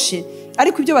atoroshe,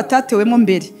 ariko ibyo batatewemo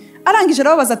mbere. Arangije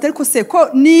arababaza ati ariko se ko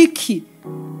niki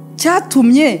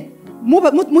cyatumye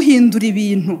muhindura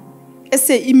ibintu?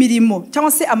 Ese imirimo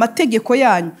cyangwa se amategeko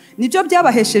yanyu nibyo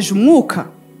byabahesheje umwuka?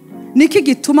 Niki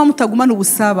gituma mutagumana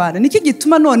ubusabane? Niki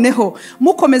gituma noneho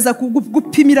mukomeza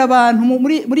gupimira abantu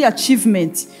muri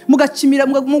achievement,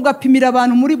 mugapimira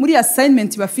abantu muri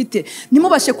assignment bafite?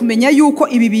 Nimubashe kumenya yuko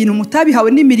ibi bintu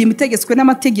mutabihawe n'imirimo itegetswe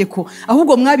n'amategeko,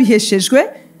 ahubwo mwabiheshejwe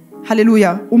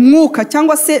haleluya umwuka,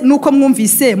 cyangwa se nuko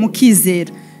mwumvise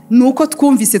mukizera. Nuko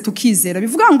twumvise tukizera.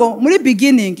 Bivuga ngo muri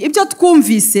beginning ibyo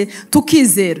twumvise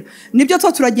tukizera nibyo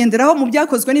turagenderaho mu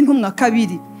byakozwe n'intumwa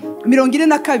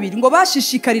 2:42 ngo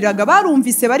bashishikariraga,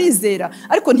 barumvise barizera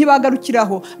ariko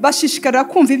ntibagarukiraho, bashishikarira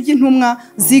kumva iby'intumwa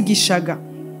zigishaga.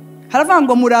 Haravuga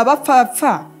ngo muri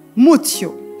abapfapfa mutyo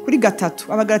kuri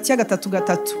 3 Abagalatiya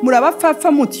 3:3 muri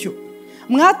abapfapfa mutyo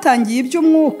mwatangiye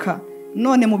iby'umwuka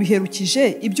none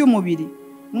mubiherukije iby'umubiri.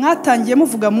 Mwatangiye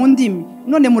muvuga mu ndimi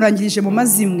none murangirije mu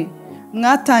mazimwe.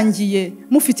 Mwatangiye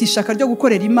mufite ishaka ryo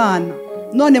gukorera Imana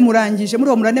none murangije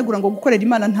muri muranegura ngo gukorera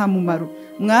Imana nta mumaro.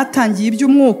 Mwatangiye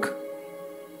iby'umwuka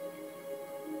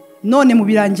none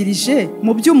mubirangirije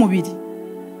mu by'umubiri.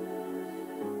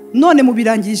 None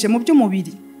mubirangirije mu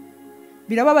by'umubiri.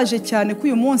 Birababaje cyane ko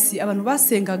uyu munsi abantu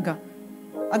basengaga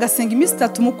agasenga iminsi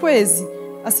 3 mu kwezi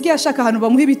asigaye ashaka ahantu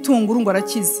bamuha ibitunguru ngo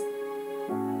arakize.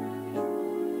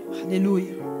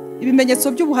 Haleluya.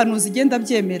 Ibimenyetso by'ubuhanuzi genda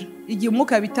byemera igihe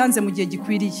umwuka yabitanze mu gihe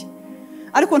gikwiriye,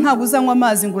 ariko ntabwo uzanywa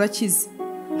amazi ngo urakize,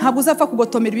 ntabwo uzapfa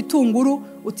kugotomera ibitunguru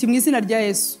uti mu izina rya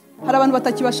Yesu. Hari abantu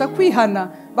batakibasha kwihana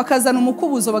bakazana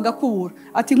umukubuzo bagakubura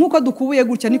ati nkuko dukubuye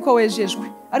gutya niko wejejwe,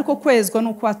 ariko kwezwa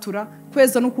no kwatura,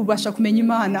 kwezwa no kubasha kumenya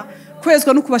Imana,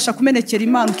 kwezwa no kubasha kumenekera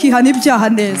Imana ukihana ibyaha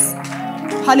neza.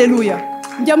 Haleluya.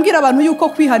 Njya mbwira abantu yuko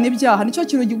kwihana ibyaha nicyo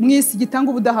kintu mw'isi gitanga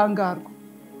ubudahangarwa.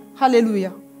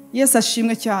 Haleluya. Yesu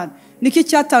ashimwe cyane. Niki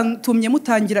cyatumye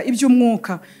mutangira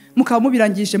iby'umwuka mukaba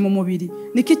mubirangije mu mubiri?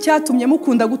 Niki cyatumye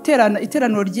mukunda guterana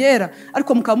iteraniro ryera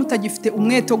ariko mukaba mutagifite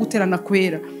umwete wo guterana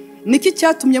kwera? Niki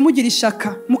cyatumye mugira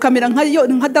ishaka mukamera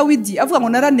nka Dawidi avuga ngo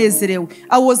naranezerewe,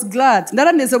 I was glad,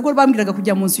 naranezerewe ubwo bambwiraga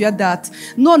kujya mu nzu ya data.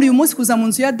 None uyu munsi kuza mu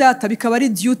nzu ya data bikaba ari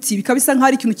duty, bikaba bisa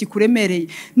nk'ari ikintu kikuremereye.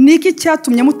 Niki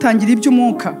cyatumye mutangira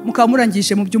iby'umwuka mukaba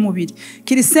murangije mu by'umubiri?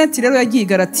 Kirisenti rero yagiye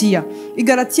Galatiya. I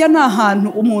Galatiya nta hantu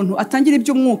umuntu atangira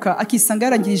iby'umwuka akisanga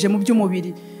yarangirije mu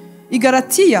by'umubiri. I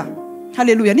Galatiya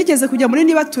haleluya. Nigeze kujya muri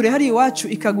nibature hari iwacu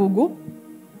ikagugu,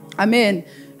 amen,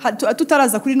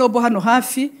 tutaraza kuri Nobo hano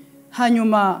hafi.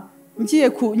 Hanyuma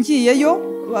ngiyeyo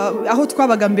aho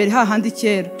twabaga mbere hahandi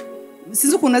kera.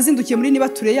 Sinzi ukuntu nazindukiye muri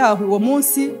nibature yaho uwo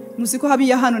munsi, muzi ko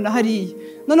habiya hano na hariya.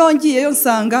 Noneho ngiyeyo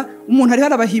nsanga umuntu ari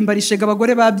harabahimbarishaga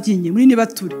abagore babyinye muri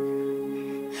nibature.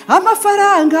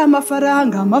 Amafaranga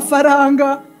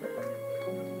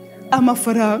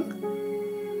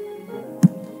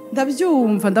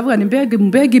ndabyumva ndavuga ni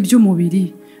mbega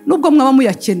iby'umubiri nubwo mwaba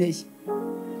muyakeneye,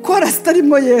 kora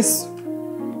sitarimo Yesu.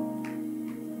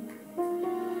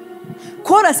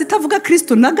 korasi itavuga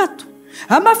Kristo na gato.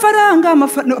 Amafaranga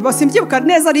basimbyibuka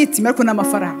neza ritime ariko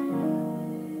n'amafaranga.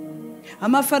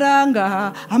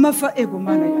 Ego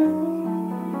mana ya.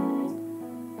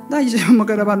 Ndagije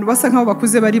hamagara abantu basa nkaho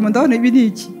bakuze barimo ndabona ibi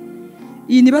niki.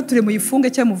 Iyi ni bature muyifunge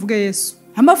cyangwa muvuge Yesu.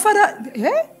 Amafaranga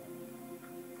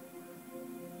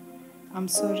I'm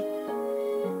sorry.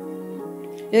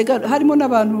 Ega harimo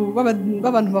n'abantu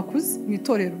b'abantu bakuze mu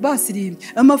itorero basirimbye.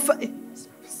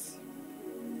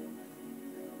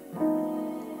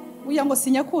 Uya ngo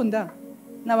sinyakunda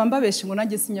nabambabeshe ngo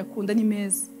nanjye sinyakunda ni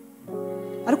meza.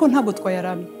 Ariko ntabwo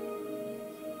twayaramye.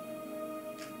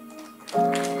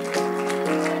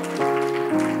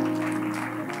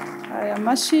 Aya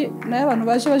mashi nayo abantu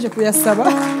baje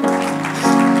kuyasaba.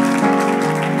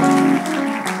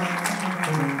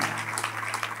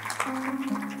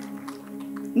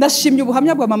 Ndashimye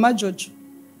ubuhamya bwa Mama Jojo.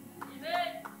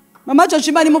 Mama Jojo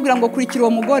Imana imubwira ngo kurikira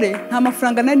uwo mugore nta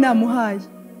mafaranga nari namuhaye.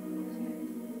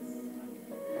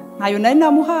 Ayo nari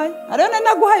namuhaye. Ariyo nari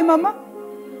naguhaye mama.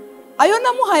 Ayo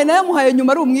namuhaye nayamuhaye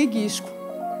nyuma ari umwigishwa.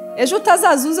 Ejo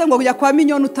utazazuze ngo kujya kwa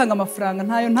Mignone utanga amafaranga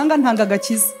ntayo ntanga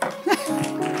agakiza.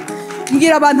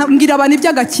 Mbwira abantu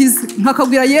iby'agakiza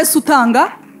nkakabwira Yesu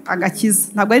utanga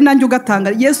agakiza. Ntabwo ari nanjye ugatanga,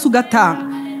 Yesu ugatanga.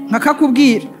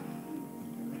 Nkakakubwira.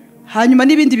 Hanyuma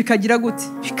n'ibindi bikagira gute?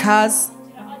 Bikaza.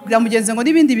 Bwira mugenzi ngo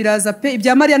n'ibindi biraza pe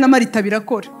ibya Mariya na Marita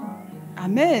birakora.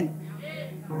 Amen.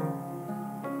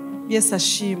 Yesu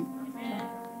ashimwe.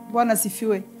 Bwana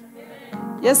sifiwe.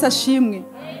 Yesu ashimwe.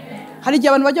 Hari igihe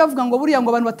abantu bajya bavuga ngo buriya ngo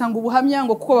abantu batanga ubuhamya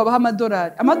ngo kuko babaha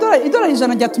amadolari. Idolari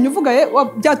 100 ryatumye uvuga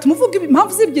byatuma uvuga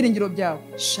impamvu z'ibyiringiro byawe.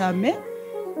 Shame.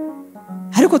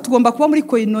 Ariko tugomba kuba muri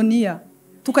koinonia.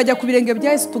 Tukajya ku birenge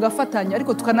bya Yesu tugafatanya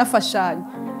ariko tukanafashanya.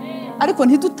 Ariko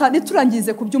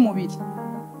ntiturangize ku by'umubiri.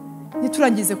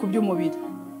 Ntiturangize ku by'umubiri.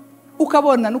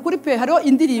 Ukabona nukuri pe hariho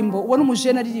indirimbo ubona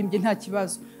umujene aririmbye nta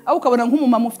kibazo. Aho ukabona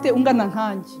nk'umumama ufite ungana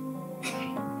nkanjye.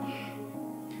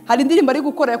 Hari indirimbo ari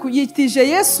gukora yitije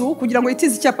Yesu kugira ngo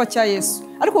yitize icyapa cya Yesu.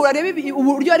 Ariko urareba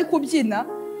uburyo ari kubyina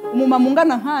umumama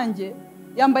ungana nkanjye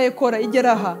yambaye kora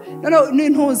igera aha. None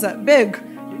n'intuza beg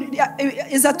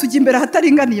izatujya imbere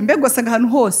hataringaniye mbego asanga ahantu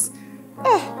hose.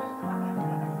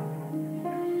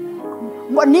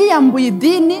 Ngo niyambuye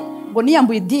idini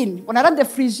ngo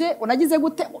naradefrige unagize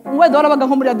gute wenda warabaga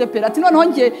nko muri ADPR ati noneho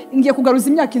ngiye kugaruza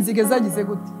imyaka inzige zagize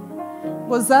gute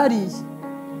ngo zariye.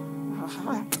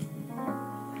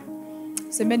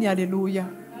 Semeni haleluya.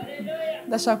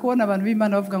 Ndashaka kubona abantu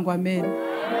b'Imana bavuga ngo amen.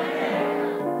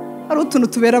 Hari utuntu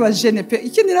tubera abajene pe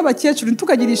ikindi n'abakecuru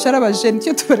ntukagirisha abajene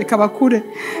cyo tubereka bakure.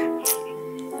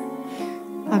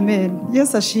 Amen.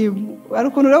 Yesu ashimwe.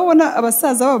 Ariko urabona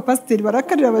abasaza b'abapasiteri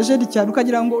barakarira abajene cyane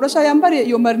ukagira ngo urashaka yambare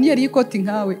iyo mariniere y'ikoti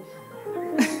nkawe.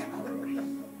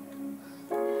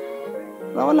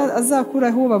 Urabona azakura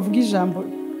aho bavuga ijambo.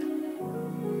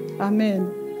 Amen.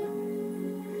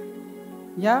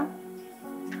 Ya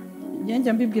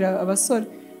njya mbibwira abasore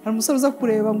hari umusore uza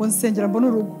kureba ngo nsengera mbona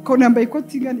urugo ko nambaye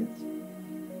ikoti ingana iki.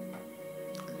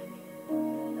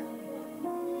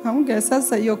 Hamubwira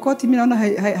sasa iyo koti mimi naona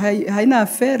haina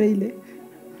affaire ile.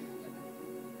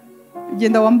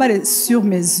 Genda wambare sur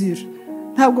mesure.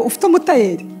 Ntabwo ufite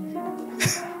umutayeri.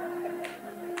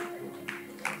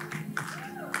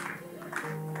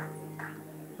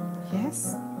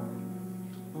 Yes.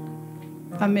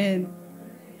 Amen.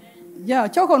 Ya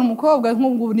cyakora umukobwa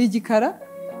nk'ubwo ni igikara.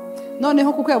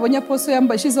 Noneho kuko yabonye aposo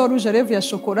yambaye ishizeho rouge à lèvres ya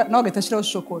shokora nawe agahita ashiraho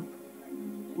shokora.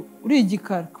 Uri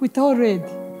igikara kwitaho red.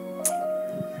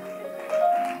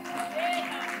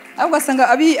 Ahubwo asanga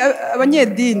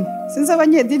abanyedini sinzi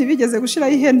abanyedini bigeze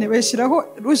gushiraho ihene bayishiraho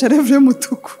rouge à lèvres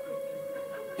y'umutuku.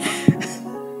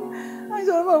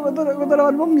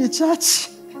 Abantu bo mu icaci.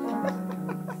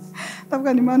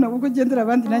 Ndavuga ni Imana ubwo ugendera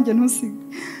abandi nanjye ntusige.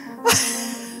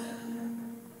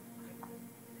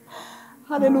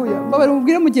 Haleluya. Mbabare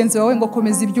mubwire mugenzi wawe ngo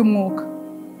komeza iby'umwuka.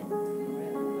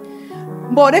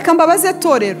 Reka mbabaze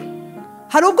torero.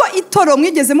 Hari ubwo itoro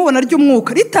mwigeze mubona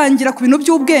ry'umwuka ritangira ku bintu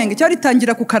by'ubwenge cyangwa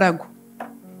ritangira ku karago.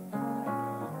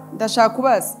 Ndashaka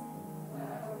kubaza.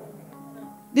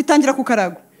 Ritangira ku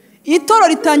karago. Itoro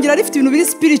ritangira rifite ibintu biri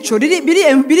spiritual,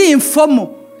 biri informo,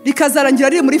 rikazarangira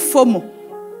riri muri formo.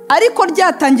 Ariko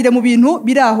ryatangire mu bintu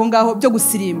biri aho ngaho byo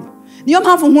gusirimba. Niyo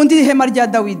mpamvu nkunda ihema rya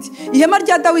Dawidi. Ihema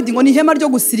rya Dawidi ngo ni ihema ryo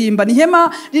gusirimba, ni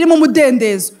ihema ririmo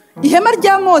umudendezo. Ihema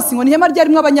rya Mose ngo ni ihema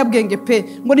ryarimo abanyabwenge pe,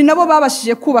 ngo ni nabo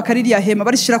babashije kubaka ririya hema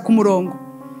barishira ku murongo.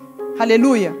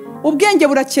 Haleluya. Ubwenge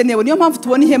burakenewe, niyo mpamvu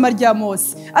tubona ihema rya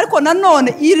Mose. Ariko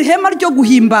nanone iri hema ryo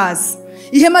guhimbaza,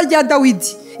 ihema rya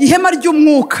Dawidi, ihema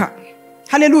ry'umwuka.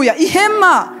 Haleluya.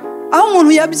 Ihema aho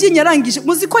umuntu yabyinye arangije,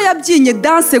 muzi ko yabyinye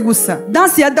danse gusa,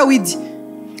 danse ya Dawidi.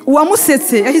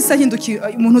 uwamusetse yahise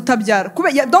ahinduka umuntu utabyara.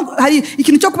 Donc hari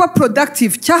ikintu cyo kuba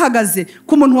productive cyahagaze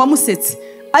ku muntu wamusetse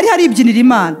ari ibyinira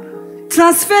Imana.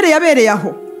 Transfer yabereye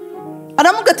aho.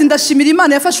 Aramuga ati ndashimira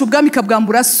Imana yafashe ubwami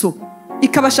ikabwambura so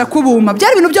ikabasha kubuma.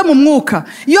 Byari ibintu byo mu mwuka.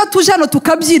 Iyo tuje hano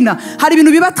tukabyina hari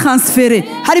ibintu biba transfere,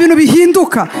 hari ibintu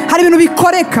bihinduka, hari ibintu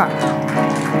bikoreka.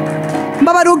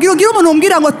 Mbabarugira umuntu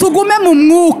umbwira ngo tugume mu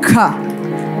mwuka.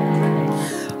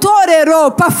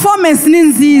 Torero performance ni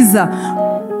nziza.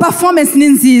 Performance ni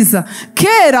nziza.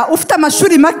 Kera ufite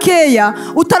amashuri makeya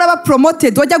utaraba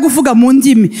promoted wajya kuvuga mu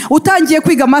ndimi, utangiye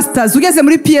kwiga masters ugeze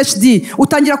muri PhD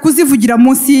utangira kuzivugira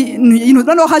munsi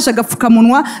noneho haje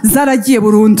agapfukamunwa zaragiye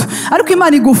burundu. Ariko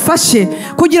Imana igufashe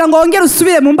kugira ngo wongere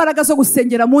usubire mu mbaraga zo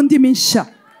gusengera mu ndimi nsha.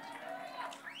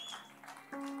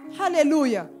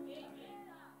 Haleluya.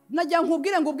 Najya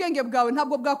nkubwire ngo ubwenge bwawe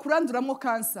ntabwo bwakuranduramo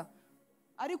kansa,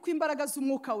 ariko imbaraga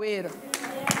z'umwuka wera.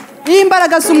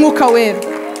 Imbaraga z'umwuka wera.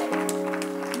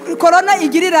 Corona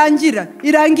igira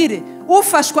irangire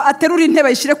ufashwa aterura intebe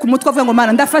yishire ku mutwe avuga ngo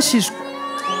Mana ndafashijwe.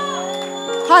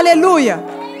 Haleluya.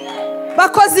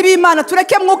 Bakozi b'Imana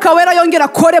tureke mwuka wera yongera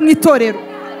kore mu itorero.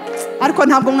 Ariko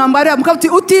ntabwo mwambara mukavuti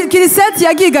uti kiriseti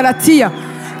yagiye Galatiya.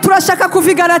 Turashaka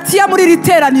kuva Galatiya muri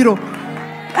riteraniro.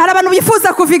 Hari abantu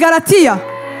bifuza kuva Galatiya.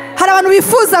 Hari abantu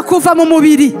bifuza kuva mu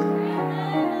mubiri.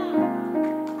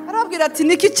 Arababwira ati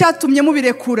niki cyatumye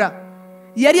mubirekura.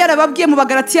 Yari yarababwiye mu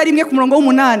Bagalatiya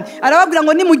 1:8 arababwira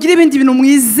ngo nimugire ibindi bintu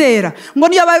mwizera, ngo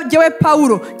niyo bagewe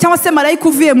Paulo cyangwa se marayika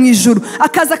uvuye mu ijuru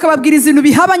akaza akababwiriza ibintu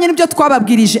bihabanye n'ibyo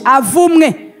twababwirije,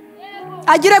 avumwe.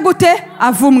 Agire gute?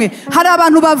 Avumwe. Hari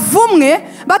abantu bavumwe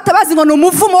batabazi ngo ni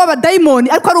umuvumo w'abadayimoni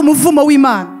ariko ari umuvumo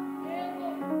w'Imana.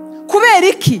 Kubera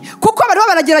iki? Kuko bariho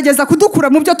baragerageza kudukura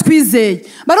mu byo twizeye,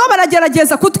 bariho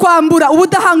baragerageza kutwambura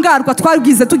ubudahangarwa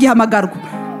twabwize tugihamagarwa.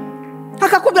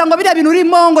 Akakubwira ngo biriya bintu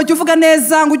urimo ngo jya uvuga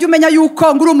neza, ngo ujye umenya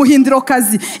yuko ngo uri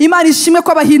umuhindirokazi. Imana ishimwe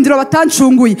ko abahindiro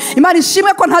batancunguye, Imana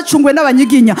ishimwe ko ntacunguwe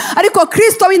n'abanyiginya, ariko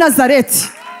Kristo w'i Nazareti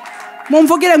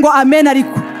mumvugire ngo amen.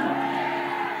 Ariko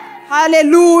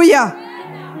haleluya,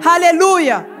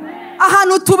 haleluya.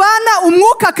 Ahantu tubana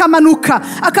umwuka akamanuka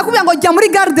akakubwira ngo jya muri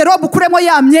garderobe ukuremo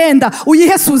ya myenda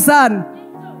uyihe Suzanne.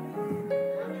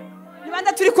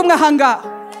 Nibanda turi kumwe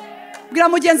ahangaha. Bwira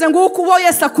mugenze ngo uko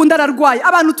Yesu akunda ararwaye.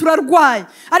 Abantu turarwaye,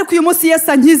 ariko uyu munsi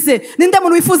Yesu ankize. Ninde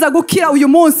muntu wifuza gukira uyu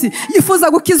munsi? Yifuza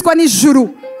gukizwa n'ijuru.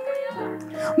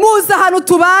 Muza ahantu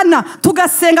tubana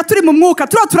tugasenga turi mu mwuka,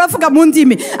 turavuga mu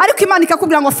ndimi, ariko Imana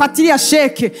ikakubwira ngo fatiriya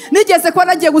sheke. Nigeze kuba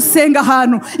nagiye gusenga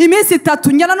ahantu iminsi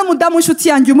 3 njyana n'umudamu w'inshuti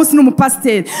yanjye, uyu munsi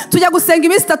n'umupasiteri. Tujya gusenga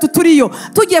iminsi 3 turiyo,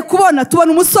 tugiye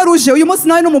tubona umusore uje. Uyu munsi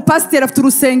nawe n'umupasiteri afite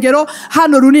urusengero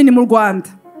hano runini mu Rwanda.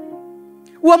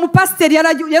 Uwo mupasiteri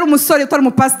yari umusore utari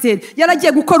umupasiteri,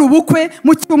 yaragiye gukora ubukwe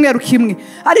mu cyumweru kimwe.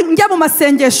 Ari njya mu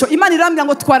masengesho, Imana irambwira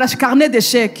ngo twara carnet de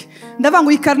chèque. Ndavuga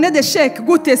ngo iyi carnet de chèque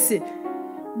gute se?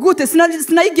 Gute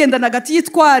sinayigendana gati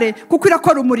yitware kuko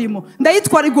irakora umurimo.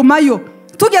 Ndayitwara igumayo.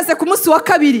 Tugeze ku munsi wa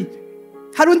kabiri,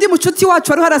 hari undi mucuti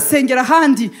wacu wari harasengera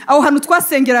handi aho hantu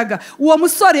twasengeraga. Uwo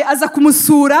musore aza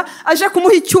kumusura, aje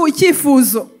kumuha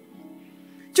icyifuzo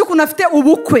cy'ukuntu afite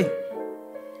ubukwe.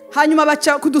 Hanyuma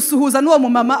baca kudusuhuza n'uwo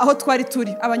mumama aho twari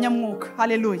turi abanyamwuka.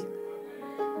 Haleluya.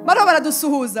 Baro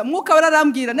baradusuhuza, mwuka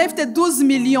wararambwira na ifite 12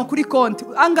 millions kuri konti.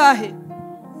 Angahe?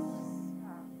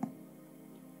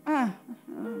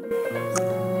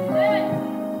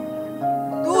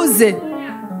 Duze.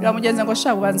 Biramugenza ngo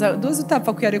sha ubanza duze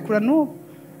utapfa kuyarekura n'ubu.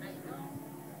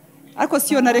 Ariko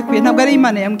siyo narekuye, ntabwo ari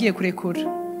Imana yambwiye kurekura.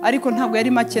 Ariko ntabwo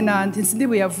yari make nandi sindi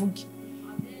buyavuge.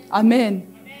 Amen.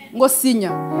 Ngo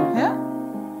sinya.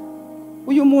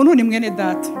 Uyu muntu ni mwene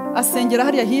data asengera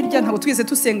hariya hirya, ntabwo twese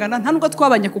tusengana, nta nubwo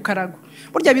twabanye ku karago.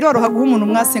 Burya biroroha guha umuntu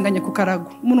mwasenganye ku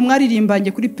karago, umuntu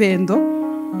mwaririmbanye kuri pendo.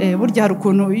 Burya hari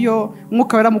ukuntu iyo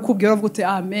mwuka wera mukubwiye uravuga uti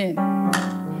amen.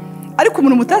 Ariko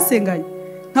umuntu mutasenganye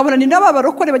nkabona ni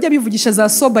n'ababarokore bajya bivugisha za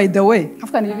so by the way,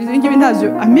 nkavuga ni ibingibi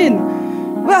ntavyo. Amen.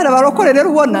 Bari abarokore rero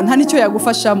ubona nta nicyo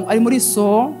yagufashamo, ari muri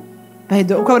so by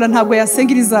the way, ukabona ntabwo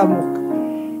yasenga irizamuka.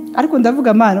 Ariko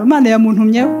ndavuga Imana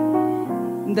yamuntumyeho,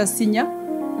 ndasinya,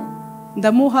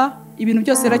 ndamuha ibintu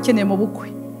byose yarakeneye mu bukwe.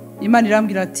 Imana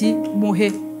irambwira ati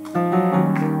muhe.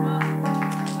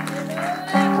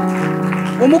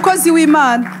 Umukozi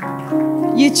w'Imana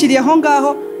yiciriye aho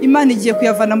ngaho, Imana igiye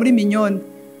kuyavana muri Mignone.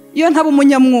 Iyo ntaba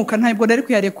umunyamwuka ntabwo nari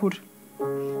kuyarekura.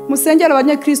 Musengera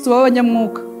abanyakristo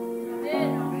b'abanyamwuka.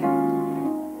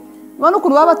 Bano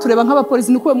ukuntu baba tureba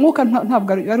nk'abapolisi, nuko mwuka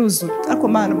ntabwo yaruzura. Ariko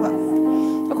Mana,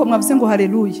 ariko mwavuze ngo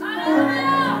haleluya.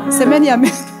 Semeni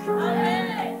amen.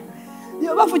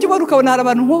 Yo bavuga ngo ukabona hari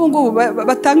abantu nk'ubu ngubu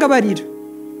batanga barira.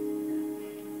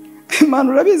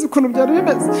 Imana urabizi ukuntu byari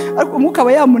bimeze, ariko umwuka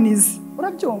aba yamunize.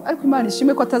 urabyumva ariko Imana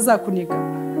ishime ko atazakuniga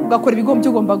ugakora ibigombye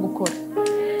ugomba gukora.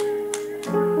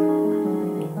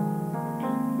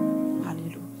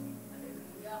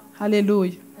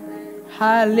 Haleluya,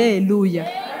 haleluya.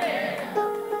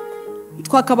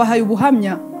 Twakabahaye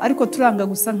ubuhamya ariko turanga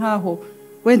gusa nkaho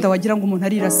wenda wagira ngo umuntu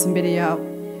arirasa imbere yawe,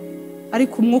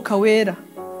 ariko umwuka wera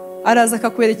araza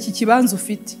akakwereka ikibanza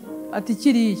ufite ati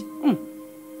kiriya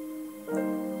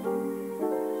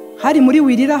hari muri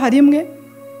wirira harimwe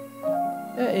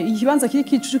ikibanza kiri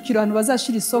Kicukiro abantu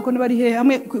bazashira isoko niba ari he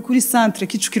hamwe kuri centre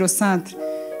Kicukiro centre,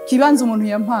 kibanza umuntu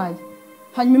yampaye.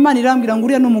 Hanyuma Imana irambwira ngo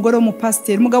uriya n'umugore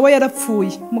w'umupasiteri, umugabo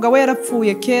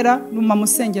yarapfuye kera n'umama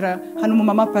musengera hano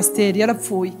umumama pasiteri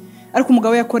yarapfuye, ariko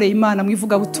umugabo yakoreye Imana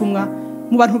mwivuga butumwa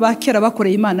mu bantu ba kera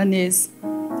bakoreye Imana neza.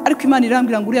 Ariko Imana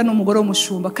irambwira ngo uriya n'umugore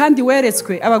w'umushumba kandi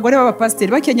weretswe abagore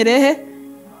b'abapasiteri bakenyereye he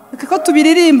ko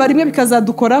tubiririmba rimwe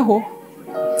bikazadukoraho.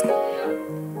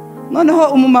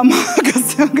 Noneho umumama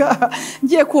agasanga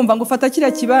ngiye kumva ngo fata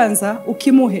kiriya kibanza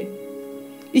ukimuhe.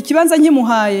 Ikibanza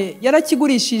nkimuhaye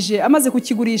yarakigurishije, amaze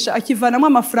kukigurisha akivanamo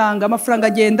amafaranga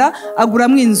agenda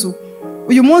aguramo inzu.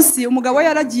 Uyu munsi umugabo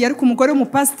yaragiye ariko umugore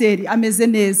w'umupasiteri ameze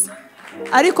neza,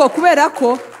 ariko kubera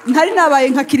ko ntari nabaye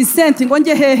nka kirisenti ngo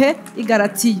nge hehe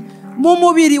igaratiye mu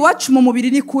mubiri wacu, mu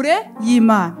mubiri ni kure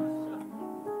y'Imana.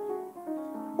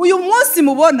 Uyu munsi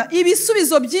mubona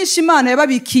ibisubizo byinshi Imana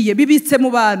yababikiye bibitse mu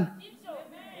bantu.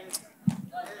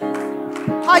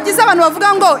 Hagize abantu bavuga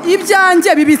ngo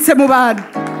ibyanjye bibitse mu bantu.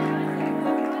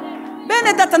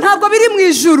 Bene data ntabwo biri mu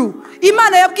ijuru.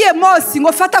 Imana yabwiye Mose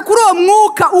ngo fata kuri uwo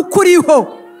mwuka ukuriho.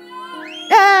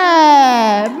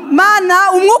 Mana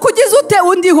umwuka ugize ute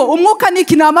undiho? Umwuka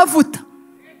niki ni amavuta.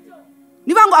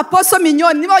 Niba ngo Apôtre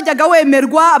Mignone niba wajyaga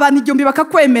wemerwa abantu 1000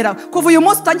 bakakwemera, kuva uyu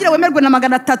munsi utangire wemerwe na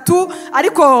 300,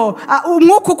 ariko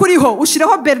umwuka ukuriho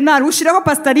ushireho Bernard, ushireho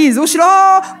Pastorize,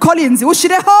 ushireho Collins,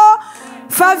 ushireho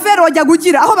Faveur wajya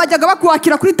gugira aho bajyaga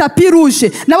bakwakira kuri tapi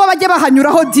rouge nabo bajye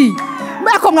bahanyuraho di.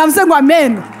 Mbako mwavuze ngo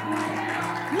amen.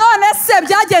 None se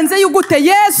byagenze yugute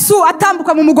Yesu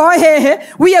atambuka mu mugwa we hehe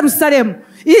wi Yerusalemu.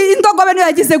 Indogobe niyo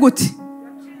yagize gute?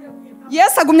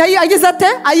 Yesu agumya yagize ate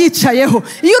ayicayeho.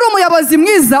 Iyo uri umuyobozi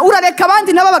mwiza urareka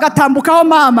abandi nabo bagatambukaho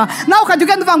mama, nawe ukajya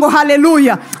ugenda uvuga ngo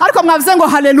haleluya, ariko mwavuze ngo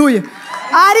haleluya.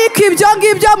 Ariko ibyo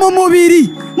ngibyo mu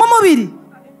mubiri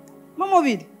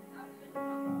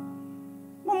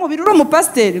uri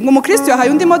umupasiteri ngo umukristo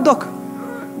yahaye undi modoka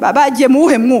bagiye mu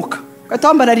uhe mwuka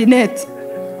gatambara rinete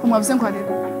mwavuze ngo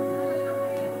haleluya.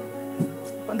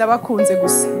 Ndabakunze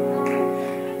gusa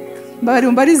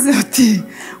mbarize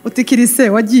uti kirise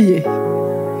wagiye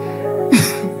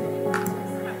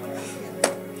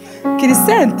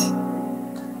kirisenti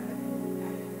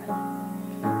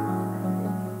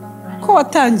uko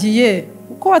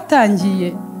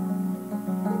watangiye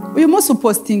uyu munsi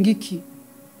upostinga iki?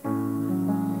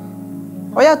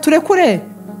 Oya turekure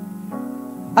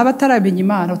abataramenye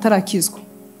Imana utarakizwa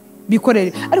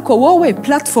bikorere, ariko wowe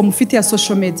platform ufite ya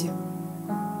social media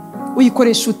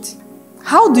uyikoresha uti?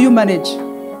 How do you manage?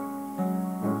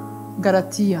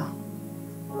 Galatia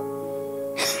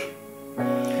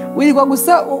wirirwa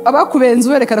gusa abakubenze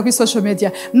werekana kuri social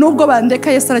media nubwo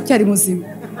bandeka Yesu aracyari muzima.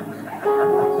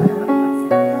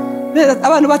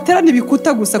 Abantu baterana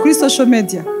ibikuta gusa kuri social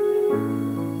media.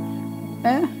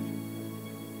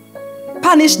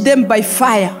 Punish them by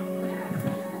fire.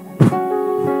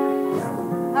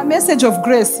 A message of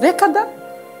grace. Rekada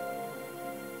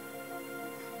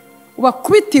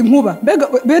ubakubita inkuba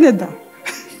beneda.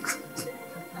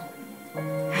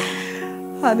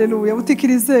 Haleluya.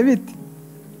 Butikirize biti.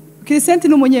 Kirisenti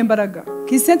n'umunyembaraga.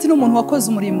 Kirisenti n'umuntu wakoze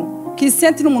umurimo.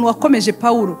 Kirisenti n'umuntu wakomeje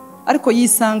Paulo, ariko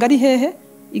yisanga ari hehe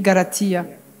i Galatia.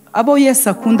 Abo Yesu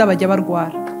akunda bajya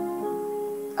barwara.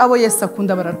 Abo Yesu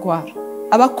akunda bararwara.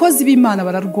 Abakozi b'Imana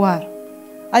bararwara.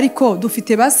 Ariko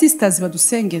dufite ba sisters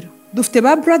badusengera, dufite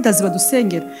ba brothers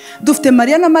badusengera, dufite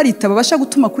Maria na Marita babasha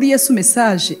gutuma kuri Yesu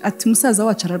message ati musaza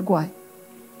wacu ararwaye.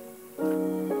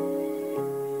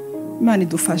 Imana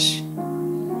idufashe.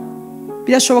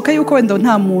 Birashoboka yuko wenda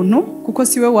nta muntu kuko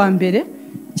siwe wa mbere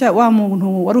wa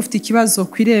muntu wari ufite ikibazo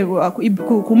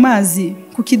ku mazi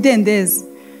ku kidendezi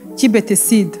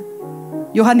cy'Bethesida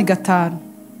Yohani 5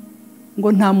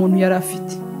 ngo nta muntu yari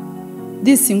afite.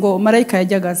 Disi ngo marayika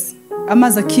yajyagaze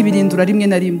amazi akibirindura rimwe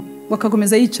na rimwe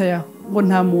bakakomeza yicaye ngo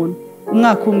nta muntu.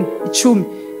 Umwaka umwe 10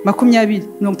 20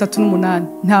 38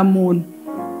 nta muntu.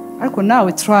 Ariko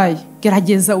nawe try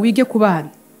gerageza wige kubana,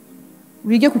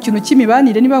 wige ku kintu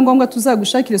cy'imibanire, niba ngombwa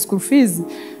tuzagushakire school fees.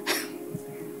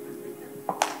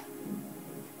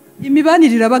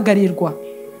 Imibanire irabagarirwa.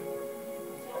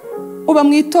 Uba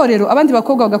mu itorero abandi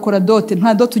bakobwa bagakora dote,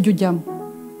 nta dote ujya ujyamo.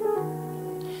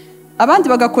 abandi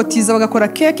bagakotiza bagakora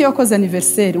keke yo koza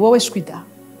anniversaire, wowe shwida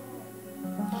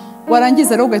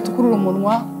warangiza rero ugahita ukurura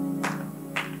umunwa.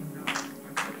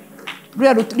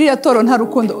 Ruriya toro nta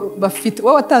rukundo bafite,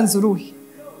 wowe watanze uruhi.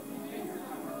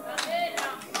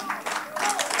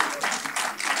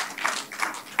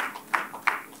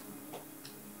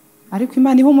 Ariko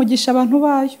Imana iha umugisha abantu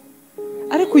bayo.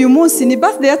 Ariko uyu munsi ni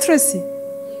birthday ya Tracy.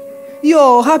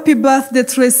 Yo, happy birthday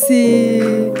Tracy.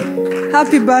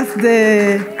 Happy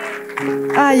birthday.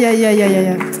 Ay.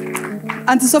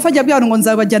 Anti Sofa ajya abwira ngo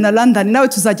nzabajyana London, nawe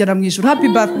tuzajyana mu ijuru. Happy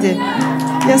birthday.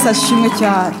 Yes, ashimwe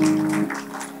cyane.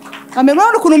 Amen.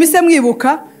 Mwana ukuntu mise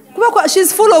mwibuka kuba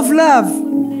she's full of love.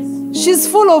 She's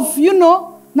full of,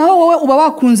 naho wowe uba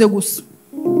wakunze gusa.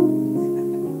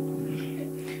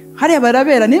 Hariya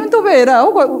barabera ni ndubera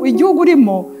ahubwo igihugu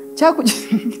urimo cyakugira.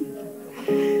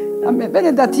 Amen.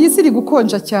 Bene dati yisi iri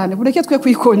gukonja cyane, bureke twe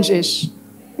kwikonjesha.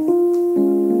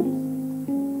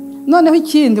 Noneho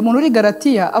ikindi umuntu uri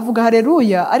Galatiya avuga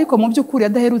haleluya ariko mu by'ukuri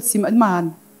adaherutse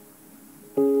Imana.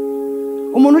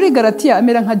 Umuntu uri Galatiya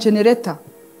amera nka generator.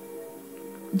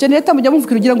 Generator mujya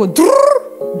mumvugira ugira ngo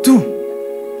du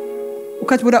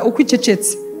ukatubura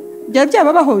ukwicecetse.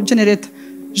 Byababaho generator.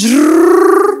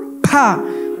 Pa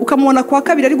ukamubona kwa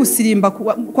kabiri ari gusirimba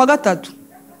kwa gatatu.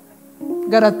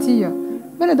 Galatiya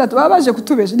bene datu babaje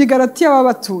kutubeje ni Galatiya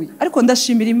babatuye, ariko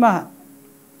ndashimira Imana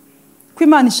ko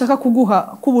Imana ishaka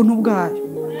kuguha ku buntu bwayo.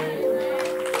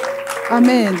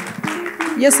 Amen.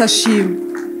 Yesu ashimwe.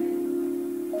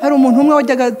 Hari umuntu umwe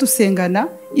wajyaga dusengana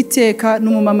iteka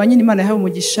n'umumama nyine Imana yahaye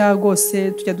umugisha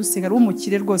rwose, tujya dusengana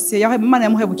w'umukire rwose, Imana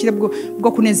yamuhaye ubukire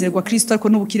bwo kunezerwa Kristo ariko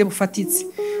n'ubukire bufatitse.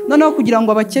 Noneho kugira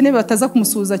ngo abakene bataza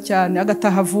kumusuhuza cyane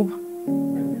agataha vuba.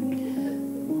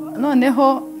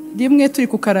 Noneho rimwe turi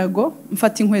ku karago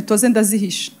mfata inkweto ze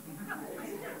ndazihisha.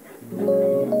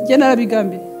 Njye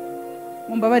narabigambiriye.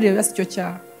 Mumbabarire basi cyo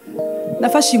cyaha.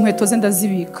 Nafashe inkweto ze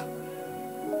ndazibika.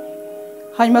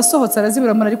 Hanyuma asohotse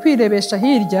arazibura muri kwirebesha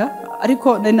hirya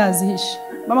ariko nari nazihisha.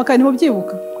 Mama kandi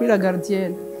mubyibuka kuri la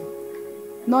gardienne.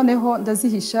 Noneho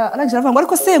ndazihisha arangije aravuga ngo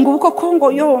ariko senga ubuko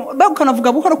kongo yo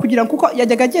bakanavuga buhoro kugira kuko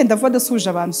yajyaga agenda vuba adasuje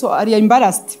abantu, so ari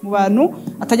embarrassed mu bantu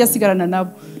atajya asigarana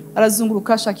nabo.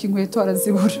 Arazunguruka ashaka inkweto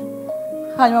arazibura.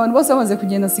 Hanyuma abantu bose bamaze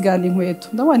kugenda asigarana inkweto.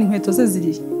 Ndabona inkweto ze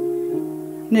ziri.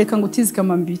 Nereka ngo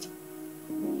utizikama mbiri.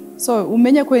 So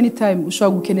umenye ko anytime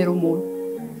ushobora gukenera umuntu.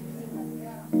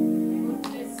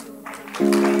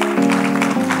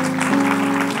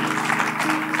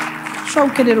 Ushobora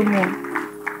gukenera umuntu.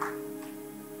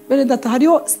 Bene data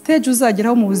hariho stage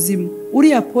uzageraho mu buzima.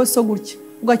 Uriya poso gutya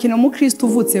ugakenera mu Kristo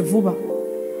uvutse vuba.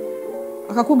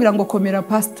 Akakubwira ngo komera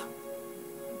pastor.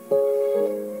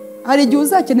 Hari igihe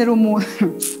uzakenera umuntu.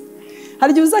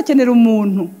 Hari igihe uzakenera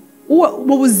umuntu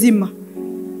mu buzima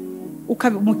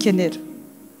ukamukenera.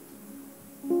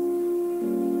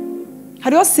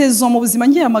 Hariho saison mu buzima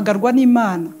ngiye amagarwa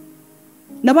n'Imana.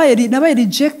 Nabaye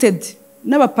rejected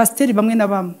n'abapasteri bamwe na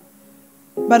bamwe.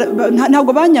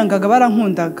 Ntabwo banyangaga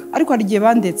barankundaga ariko hari igihe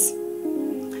bandetse.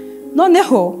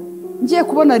 Noneho ngiye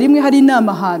kubona rimwe hari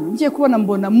inama ahantu, ngiye kubona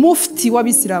mbona mufti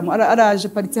w'abisilamu araje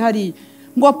paritse hari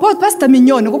ngo Pastor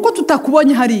Mignone kuko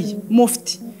tutakubonye hariya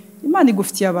mufti. Imana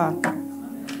igufitiye abantu.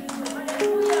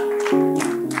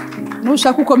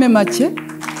 Nushaka ukome make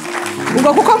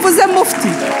ubwo kuko mvuze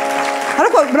mufti.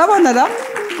 Ariko urabona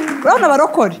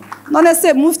barokore. None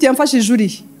se mufti yamfashije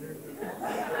urihe?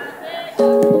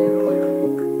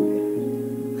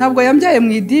 Ntabwo yambyaye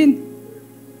mu idini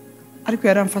ariko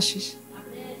yaramfashije.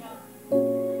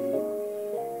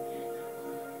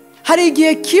 Hari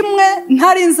igihe kimwe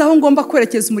ntarinze aho ngomba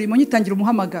kwerekeza umurimo nyitangira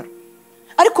umuhamagaro,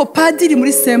 ariko padiri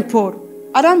muri Saint Paul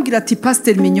arambwira ati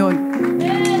Pastor Mignone,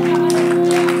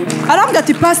 arambwira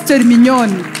ati Pastor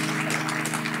Mignone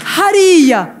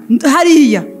hariya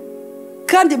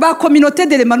kandi ba communauté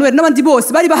de l'Emmanuel n'abandi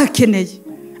bose bari bahakeneye.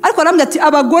 Ariko arambwira ati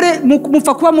abagore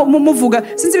mupfa kuba muvuga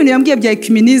sinzi ibintu yambwiye bya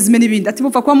ecumenisme n'ibindi, ati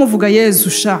mupfa kuba muvuga Yesu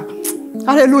sha.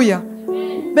 Haleluya.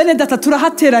 Bene data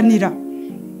turahateranira.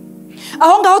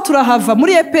 Aho ngaho turahava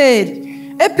muri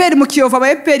EPR mu Kiyovu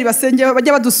aba EPR basengera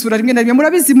bajya badusura rimwe na rimwe.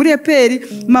 Murabizi muri EPR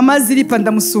mama ziripa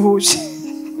ndamusuhuje.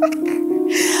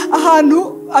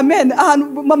 Ahantu amen,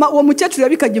 ahantu mama uwo mukecuru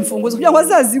yabikaga imfunguzo kugira ngo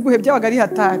azaziguhe byabaga ari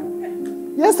hatari.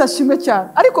 Yesu ashimwe cyane.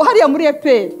 Ariko hariya muri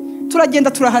EPR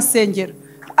turagenda turahasengera.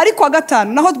 Ariko wa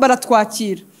gatanu naho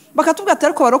baratwakira bakatubwira ati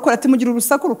ariko barokora ati mugira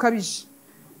urusaku rukabije.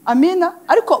 Amina.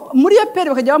 Ariko muri EPR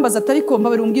bakajya bambaza ati ariko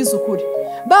mbabere umbwiza ukuri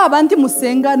ba bandi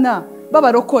musengana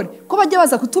babarokore ko bajya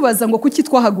baza kutubaza ngo kuki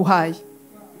twahaguhaye,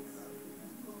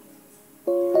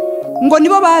 ngo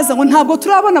nibo baza ngo ntabwo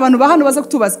turabona abantu bahano baza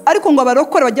kutubaza, ariko ngo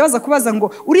abarokore bajya baza kubaza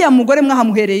ngo uriya mugore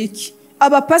mwahamuhereye iki.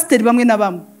 Aba pastor bamwe na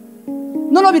bamwe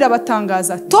noneho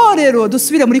birabatangaza. Torero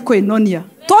dusubire muri koinonia,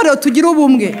 torero tugire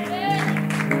ubumwe,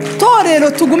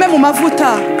 torero tugume mu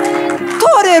mavuta,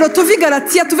 torero tuve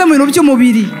Galatiya, tuve mu bintu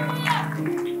by'umubiri,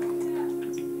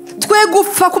 twe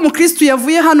gupfa ko umukristo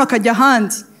yavuye hano akajya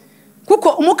ahandi. Kuko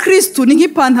umukristo ni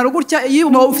nk'ipantaro gutya, iyo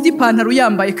ufite ipantaro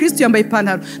yambaye, Kristo yambaye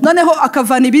ipantaro, noneho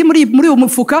akavana ibiri muri uyu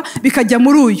mufuka bikajya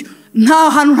muri uyu, nta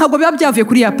hantu ntabwo biba byavuye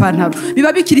kuri ya pantaro,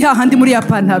 biba bikiri hahandi muri ya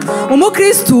pantaro.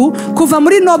 Umukristo kuva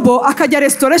muri Nobo akajya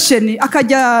Restoration,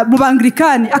 akajya mu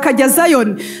Banglikani, akajya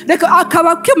Zion, reka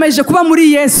akaba akomeje kuba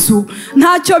muri Yesu,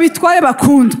 ntacyo bitwaye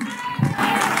bakunda.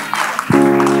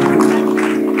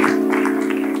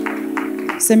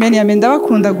 Semeni ya menda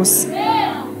bakunda gusa.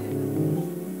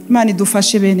 Imana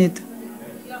idufashe beneda.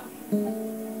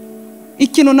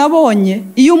 Ikintu nabonye,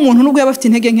 iyo umuntu nubwo yaba afite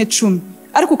intege nke 10,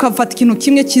 ariko ukafata ikintu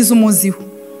kimwe cyiza umuziho,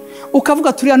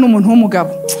 ukavuga turiya n'umuntu w'umugabo,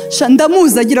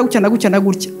 ndamuzi agira gutya na gutya na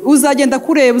gutya, uzagenda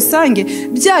kureba usange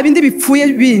bya bindi bipfuye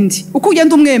bindi, uko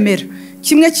ugenda umwemera,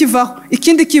 kimwe kivaho,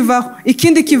 ikindi kivaho,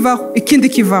 ikindi kivaho, ikindi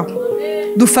kivaho.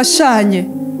 Dufashanye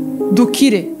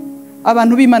dukire.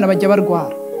 Abantu b'Imana bajya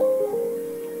barwara,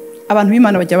 abantu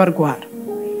b'Imana bajya barwara.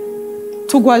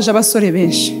 Tugwaje abasore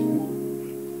benshi,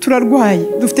 turarwaye,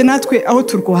 dufite natwe aho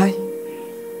turwaye.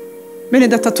 Bene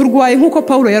data turwaye nkuko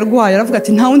Paulo yarwaye, aravuga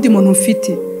ati nta wundi muntu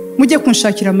mfite, mujye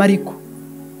kunshakira Mariko.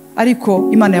 Ariko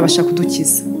Imana yabasha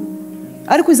kudukiza.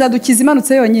 Ariko izadukiza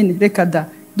imanutse yonyine? Reka da,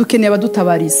 dukeneye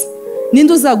abadutabariza.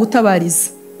 Ninde uzagutabariza?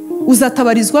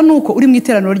 Uzatabarizwa nuko uri mu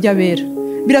iteraniro ry'abera.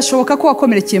 Birashoboka ko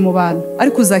wakomerekeye mu bantu,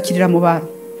 ariko uzakirira mu bantu.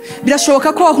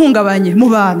 Birashoboka ko wahungabanye mu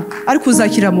bantu, ariko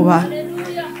uzakirira mu bantu.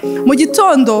 Mu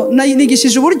gitondo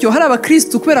nigishije uburyo hari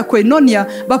abakristo kubera koinonia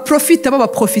baprofita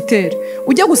b'abaprofiteri.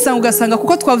 Ujya gusanga ugasanga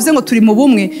kuko twavuze ngo turi mu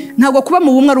bumwe, ntabwo kuba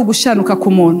mu bumwe ari ugushanuka ku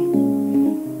muntu.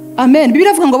 Amen.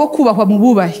 Bibiliya ivuga ngo bo kubahwa mu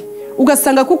bubahe.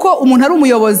 Ugasanga kuko umuntu ari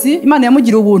umuyobozi, Imana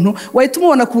yamugira ubuntu, wahita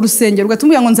umubona ku rusengero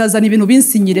ugatumubwira ngo nzazana ibintu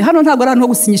binsinyire. Hano ntabwo ari ahantu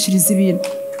ho gusinyishiriza ibintu.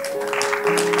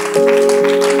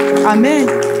 Amen.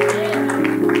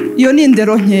 Iyo ni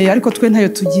indero nkeya, ariko twe ntayo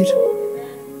tugira.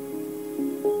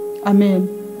 Amen.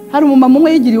 Hari umumama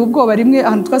umwe yigiriye ubwoba rimwe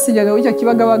ahantu twasengeraga w'icyo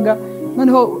Kibagabaga,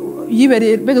 noneho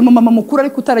yibereye umumama mukuru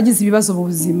ariko utaragize ibibazo mu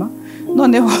buzima.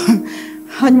 Noneho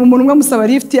hanyuma umuntu umwe amusaba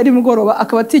lift ari mugoroba,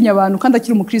 akaba atinya abantu kandi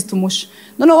akiri umukristo musha.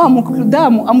 Noneho wa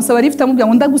mudamu amusaba lift amubwira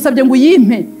ngo ndagusabye ngo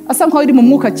uyimpe, asa nkaho ari mu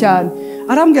mwuka cyane.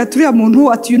 Arambwira ati uriya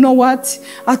muntu ati you know what,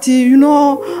 ati you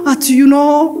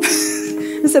know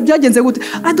ese byagenze gute?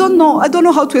 I don't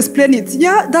know how to explain it.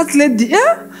 Yeah, that lady,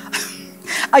 yeah.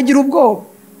 Agira ubwoba.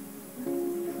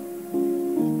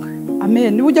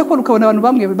 Amen. Niba ujya kubona ukabona abantu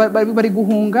bamwe bari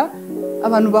guhunga,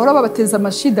 abantu bahora babateza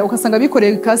amashida, ukasanga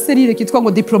bikoreye ka serire kitwa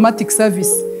ngo diplomatic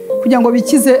service kugira ngo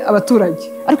bikize abaturage.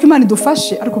 Ariko Imana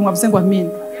idufashe, ariko mwavuze ngo amen.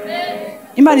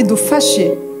 Imana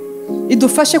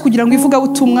idufashe kugira ngo ivuga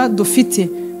ubutumwa dufite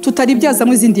tutaribyaza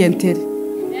mu izindi entere.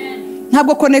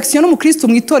 Ntabwo connection n'umukristo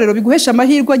mu itorero biguhesha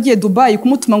amahirwe agiye Dubai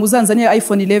kumutuma ngo uzanzaniye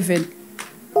iPhone 11.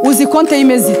 Uzi konte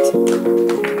y'imezi ite?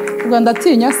 Uganda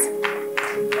atinya se.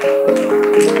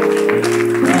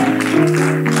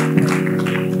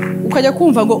 Ukajya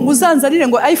kumva ngo uzanzanire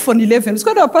ngo iPhone 11.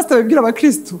 Uziko n'abapastor babwira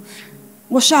abakristo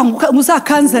ngo shanga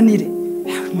muzakanzanire.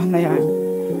 Mana yanjye.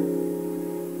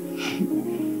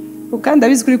 Ukanda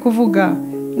bizi kuri kuvuga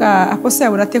aposa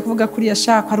yaburate kuvuga kuri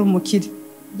yashaka ari umukire.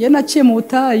 Ngiye naciye mu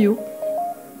butayu.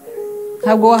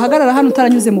 Ntabwo wahagarara hano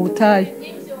utaranyuze mu butayu.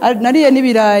 Nariye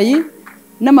n'ibirayi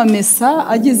n'amamesa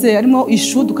agize arimo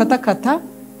ishu dukatakata.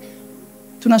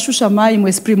 Tunashusha mayi mu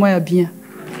esprit moya bien.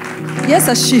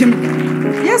 Yesu ashimwe.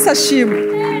 Yesu ashimwe.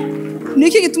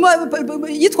 Niki gituma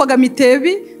yitwaga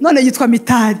Mitebi none yitwa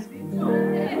Mitari.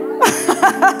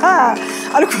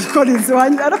 Ariko korinzi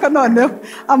wanjye ariko none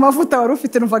amavuta wari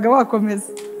ufite numvaga wakomeza.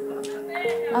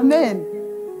 Amen.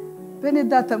 Bene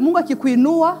data, Mungu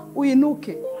akikuinua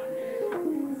uinuke.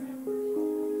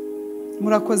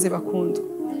 Murakoze bakundwa.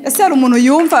 Ese hari umuntu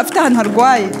yumva afite ahantu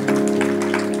harwaye?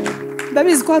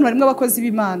 Ndabizi ko hano harimo abakozi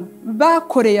b'Imana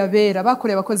bakoreye abera,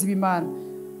 bakoreye abakozi b'Imana,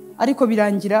 ariko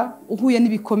birangira uhuye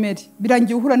n'ibikomere,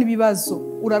 birangira uhura n'ibibazo,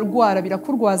 urarwara,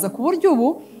 birakurwaza ku buryo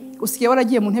ubu usigaye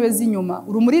waragiye mu ntebe z'inyuma,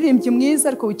 uri umuririmbyi mwiza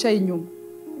ariko wicaye inyuma.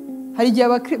 Hari igihe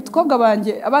abakobwa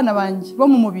banjye, abana banjye bo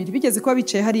mu mubiri bigeze kuba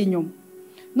bicaye hari inyuma,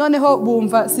 noneho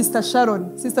bumva Sister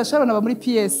Sharon aba muri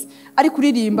PS ari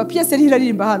kuririmba, PS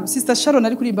ntiririmba hano, Sister Sharon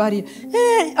ari kuririmba hariya,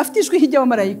 afite ijwi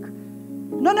ry'abamarayika.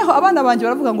 Noneho abana banjye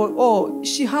baravuga ngo oh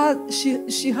she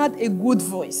had a good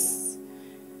voice.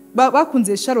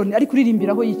 Bakunze Sharon ari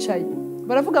kuririmbira aho yicaye.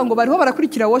 Baravuga ngo bariho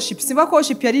barakurikira worship, siba ko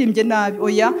worship yaririmbye nabi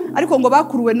oya, ariko ngo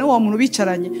bakuruwe n'uwo muntu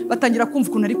bicaranye batangira kumva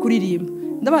ukuntu ari kuririmba.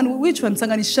 Ndabana wicwa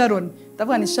nsanga ni Sharon,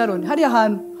 ndavuga ni Sharon hari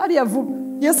ahantu hariya vuba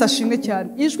Yesu ashimwe cyane.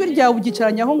 Ijwi ryawe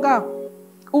ugicaranye aho ngaho.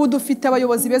 Ubu dufite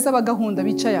abayobozi beza bagahunda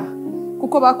bicaye aha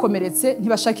kuko bakomeretse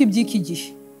ntibashaka iby'iki gihe.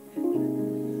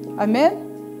 Amen.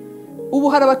 Ubu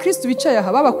hari abakristo bicaye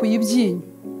aha babakuye ibyinyo.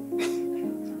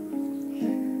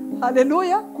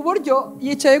 Haleluya. Ku buryo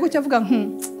yicaye gutya avuga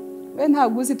we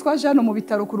ntabwo uzi twaje hano mu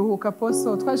bitaro kuruhuka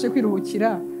poso, twaje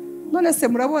kwiruhukira. None se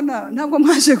murabona ntabwo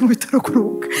mwaje mu bitaro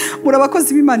kuruhuka.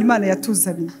 Murabakozi b'Imana, Imana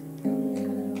yatuzaniye.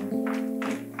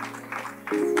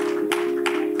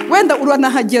 Wenda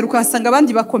uranahagera ukahasanga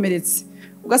abandi bakomeretse.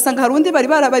 Ugasanga hari undi bari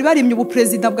barimye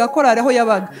ubuperezida bwa korali aho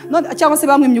yabaga. Cyangwa se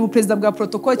bamwimye ubuperezida bwa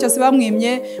protocol, cyangwa se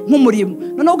bamwimye nk'umurimo.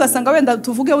 Noneho ugasanga wenda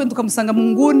tuvuge wenda ukamusanga mu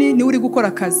nguni ni uri gukora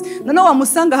akazi. Noneho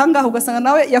wamusanga ahangaha ugasanga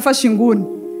nawe yafashe inguni.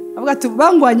 Avuga ati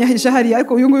bangwanyahije hariya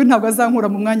ariko uyu nguyu ntabwo azankura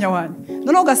mu mwanya wanjye.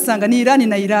 Noneho ugasanga ni Iran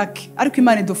na Iraq ariko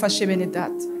Imana idufashe bene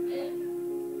data.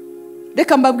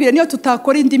 Reka mbabwire niyo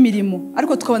tutakora indi mirimo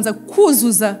ariko tukabanza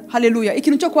kuzuza haleluya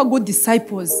ikintu cyo kuba good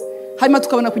disciples hanyuma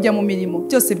tukabona kujya mu mirimo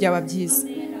byose byaba byiza.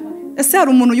 Ese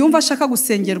hari umuntu yumva ashaka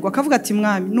gusengerwa akavuga ati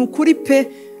mwami ni ukuri pe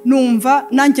numva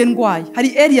nanjye ndwaye,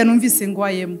 hari area numvise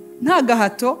ndwayemo nta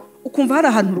gahato, ukumva hari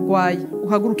ahantu urwaye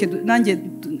uhaguruke nanjye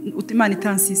Imana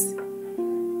itansise.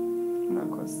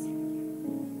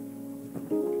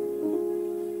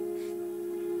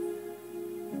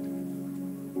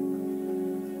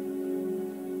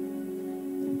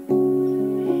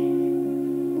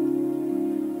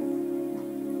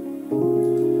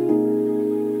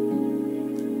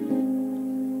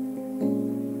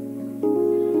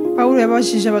 Paulo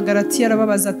yabajije abagalatiya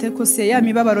arababaza ati ko se ya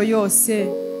mibabaro yose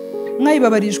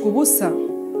mwayibabarijwe ubusa,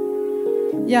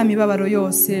 ya mibabaro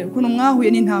yose kuno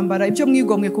mwahuye n'intambara, ibyo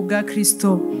mwigomwe ku bwa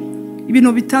Kristo,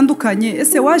 ibintu bitandukanye.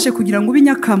 Ese waje kugira ngo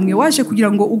ubinyakamwe, waje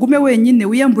kugira ngo ugume wenyine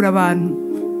wiyambura abantu?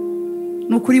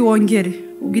 Nukuri wongere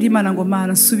ubwira Imana ngo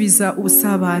Mana subiza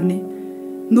ubusabane,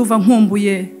 nduva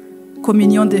nkumbuye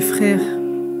communion des frères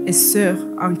et sœurs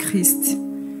en Christ,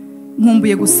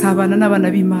 nkumbuye gusabana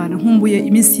n'abana b'Imana, nkumbuye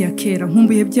iminsi ya kera,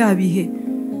 nkumbuye bya bihe,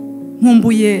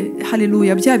 nkumbuye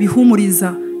haleluya bya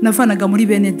bihumuriza navanaga muri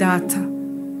bene data.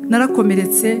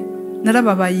 Narakomeretse,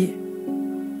 narababaye.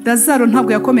 Lazaro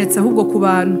ntabwo yakomeretse ahubwo ku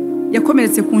bantu,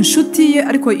 yakomeretse ku nshuti ye,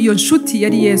 ariko iyo nshuti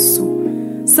yari Yesu.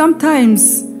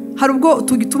 Sometimes hari ubwo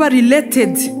tuba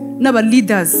related n'aba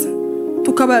leaders,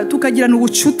 tukagirana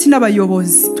ubucuti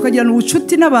n'abayobozi, tukagirana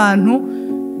ubucuti n'abantu.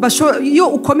 Iyo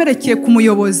ukomerekeye ku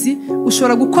muyobozi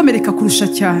ushobora gukomereka kurusha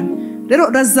cyane. Rero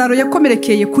Lazaro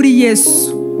yakomerekeye kuri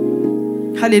Yesu.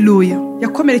 Haleluya.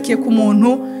 Yakomerekeye ku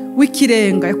muntu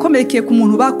w'ikirenga, yakomerekeye ku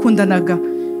muntu bakundanaga.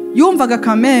 Yumvaga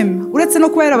kameme uretse no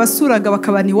kuba yarabasuraga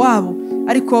bakabana iwabo,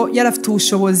 ariko yarafite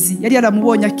ubushobozi, yari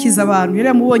yaramubonye akiza abantu, yari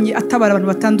yaramubonye atabara abantu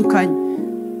batandukanye.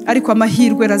 Ariko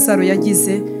amahirwe Lazaro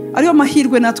yagize, ariyo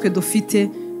mahirwe natwe dufite,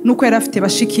 nuko yari afite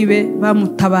bashiki be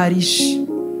bamutabarije.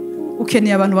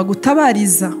 Ukeneye abantu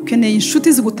bagutabariza, ukeneye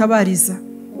inshuti zigutabariza.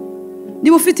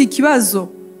 Niba ufite ikibazo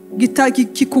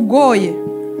kikugoye,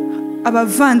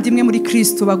 abavandimwe muri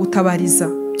Kristo bagutabariza,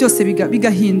 byose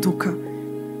bigahinduka.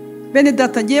 Bene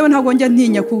data jewe ntabwo njya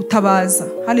ntinya kutabaza.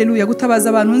 Haleluya. Gutabaza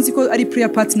abantu nzi ko ari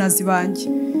prayer partners banjye.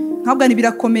 Ntabwo ni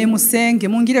birakomeye, musenge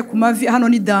mungire ku mavi, hano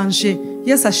ni danger.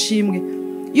 Yesu ashimwe.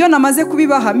 Iyo namaze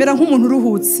kubibaha mera nk'umuntu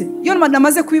uruhutse. Iyo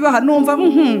namaze kubibaha numva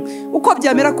uko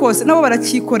byamera kose nabo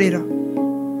barakikorera.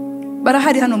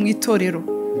 Barahari hano mu itorero.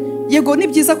 Yego ni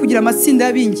byiza kugira amatsinda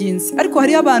y'abinginzi, ariko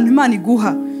hari abantu Imana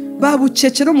iguha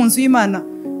babucecero mu nzu y'Imana,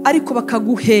 ariko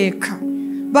bakaguheka.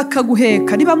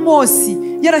 Niba Mose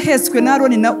yarahetswe na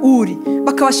Aroni na Uri,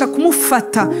 bakabasha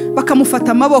kumufata,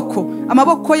 bakamufata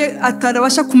amaboko ye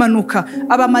atarabasha kumanuka,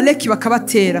 abamaleki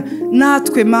bakabatera.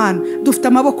 Natwe Mana dufite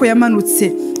amaboko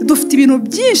yamanutse, dufite ibintu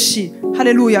byinshi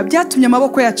haleluya byatumye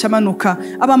amaboko yacu amanuka.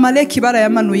 Abamaleki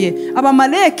barayamanuye,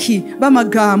 abamaleki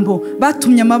b'amagambo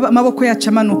batumye amaboko yacu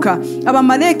amanuka,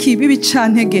 abamaleki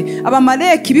b'ibicantege,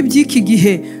 abamaleki b'ibyiki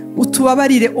gihe.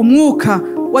 Utubabarire umwuka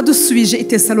wadusubije i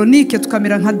Tesalonike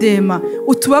tukamera nka Dema,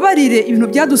 utubabarire ibintu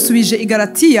byadusubije i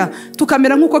Galatiya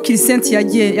tukamera nk'uko Kirisenti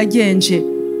yagenje.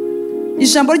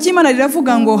 Ijambo ry'Imana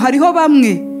riravuga ngo hariho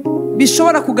bamwe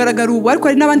bishobora kugaragara ubu, ariko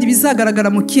hari n'abandi bizagaragara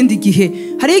mu kindi gihe.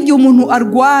 Hari igihe umuntu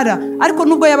arwara ariko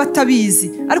nubwo yaba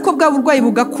atabizi, ariko bwa burwayi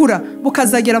bugakura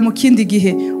bukazagera mu kindi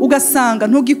gihe, ugasanga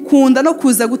ntugikunda no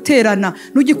kuza guterana,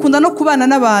 ntugikunda no kubana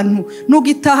n'abantu,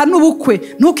 ntugitaha n'ubukwe,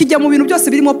 ntukijya mu bintu byose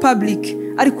birimo public.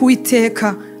 Ariko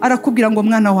Uwiteka arakubwira ngo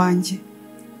mwana wanjye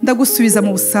ndagusubiza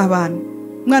mu busabane,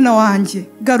 mwana wanjye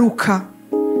garuka.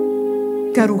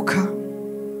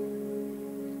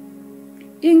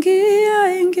 Ingia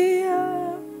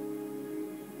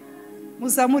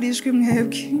muzamura ijwi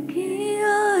mwebwe,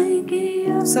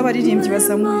 usaba aririmbyi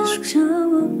bazamura ijwi.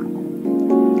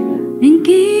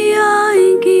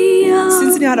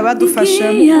 sinzi ni hari abadufasha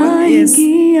yes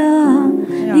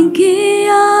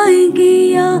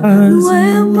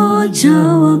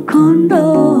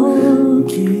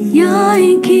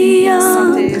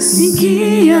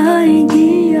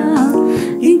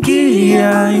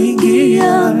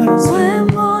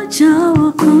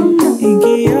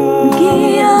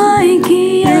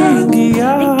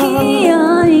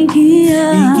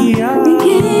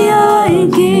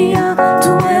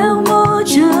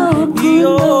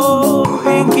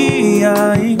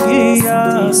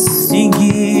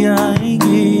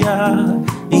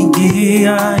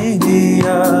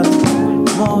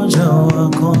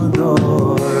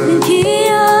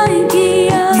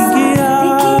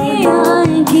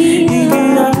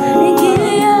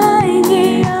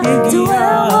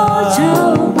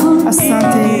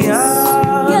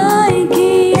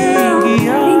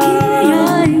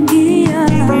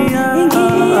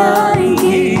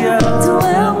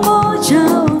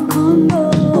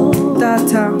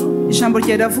ijambo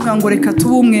rye riravuga ngo reka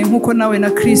tube umwe nk'uko nawe na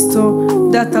Kristo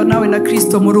data nawe na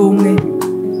Kristo muri umwe.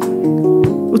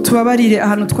 Utubabarire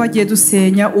ahantu twagiye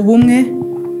dusenya ubumwe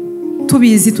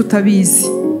tubizi tutabizi.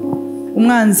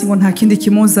 Umwanzi ngo nta kindi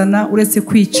kimuzana uretse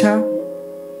kwica,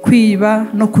 kwiba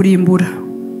no kurimbura,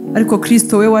 ariko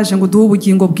Kristo we waje ngo duhe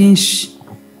ubugingo bwinshi.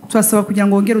 Turasaba kugira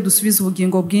ngo wongere udusubize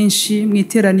ubugingo bwinshi mu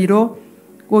iteraniro,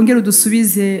 wongere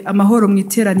udusubize amahoro mu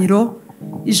iteraniro.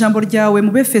 Ijambo ryawe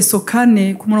mu Befeso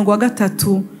 4 ku murongo wa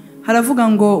 3 haravuga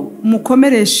ngo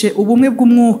mukomereshe ubumwe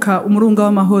bw'umwuka umurunga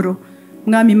w'amahoro.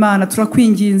 Mwami Imana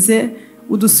turakwinginze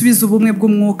udusubize ubumwe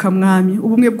bw'umwuka mwami,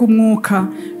 ubumwe bw'umwuka.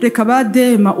 Reka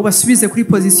badema ubasubize kuri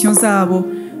position zabo,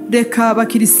 reka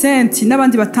bakirisenti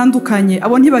n'abandi batandukanye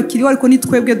abo ntibakiriho ariko ni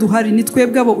twebwe duhari, ni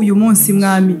twebwe abo uyu munsi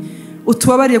mwami.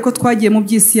 Utubabarire ko twagiye mu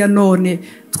by'isi ya none,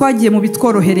 twagiye mu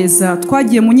bitworohereza,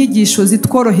 twagiye mu nyigisho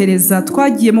zitworohereza,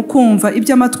 twagiye mu kumva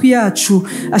ibyo amatwi yacu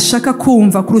ashaka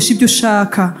kumva kurusha ibyo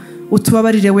ushaka.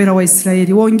 Utubabarire wera wa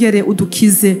Isirayeli, wongere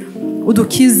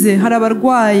udukize. Hari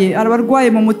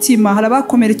abarwaye mu mutima, hari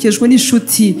abakomerekejwe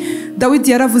n'inshuti.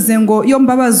 Dawidi yaravuze ngo iyo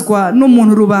mbabazwa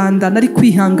n'umuntu rubanda nari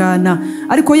kwihangana,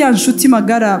 ariko ya nshuti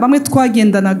magara, bamwe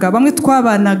twagendanaga, bamwe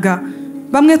twabanaga,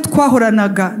 bamwe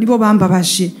twahoranaga, nibo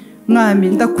bambabaje. Mwami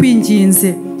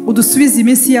ndakwinginze udusubize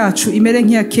iminsi yacu imere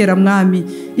nk'iya kera mwami.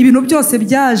 Ibintu byose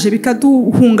byaje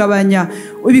bikaduhungabanya,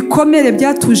 ibikomere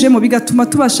byatujemo bigatuma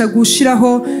tubasha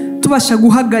gushiraho, tubasha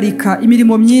guhagarika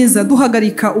imirimo myiza,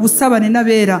 duhagarika ubusabane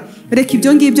n'abera. Reka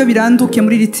ibyo ngibyo biranduke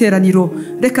muri riteraniro.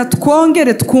 Reka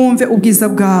twongere twumve ubwiza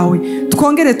bwawe,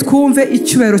 twongere twumve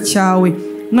icyubahiro cyawe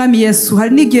mwami Yesu.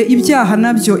 Hari n'igihe ibyaha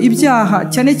nabyo, ibyaha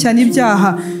cyane cyane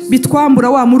ibyaha bitwambura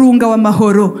wa murunga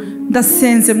w'amahoro.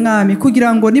 Ndasenze mwami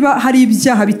kugira ngo niba hari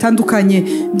ibyaha bitandukanye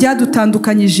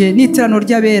byadutandukanyije n'iterano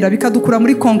ry'abera, bikadukura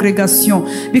muri congregation,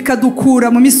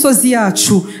 bikadukura mu misozi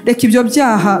yacu, reka ibyo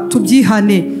byaha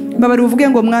tubyihane. Mbabarire uvuge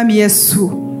ngo mwami Yesu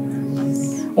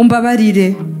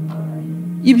umbabarire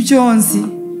ibyo nzi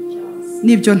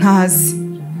n'ibyo ntazi.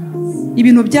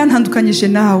 Ibintu byantandukanyije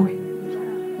nawe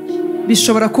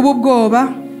bishobora kuba ubwoba,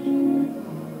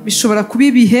 bishobora kuba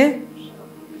ibihe,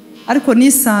 ariko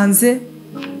nisanze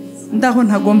ndaho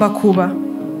ntagomba kuba.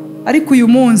 Ariko uyu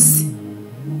munsi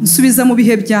nsubiza mu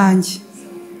bihe byanjye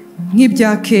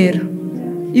nk'ibya kera,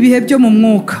 ibihe byo mu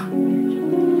mwuka,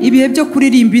 ibihe byo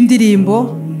kuririmba indirimbo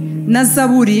na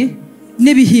zaburi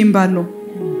n'ibihimbano,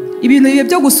 ibihe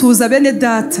byo gusuhuza bene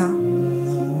data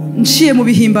nciye mu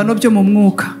bihimbano byo mu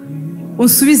mwuka.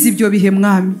 Unsubize ibyo bihe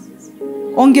mwami,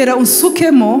 ongera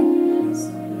unsukemo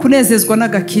kunezezwa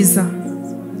n'agakiza.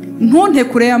 Ntunte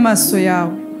kure y'amaso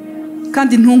yawe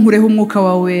kandi ntunkureho umwuka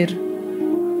wawe wera.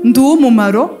 Ndi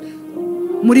uw'umumaro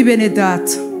muri bene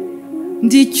data,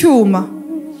 ndi icyuma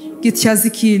gityaza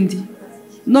ikindi.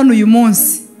 None uyu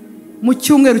munsi mu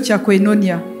cyumweru cya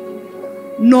Koinonia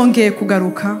nongeye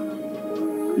kugaruka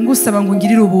ngusaba ngo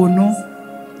ngirire ubuntu,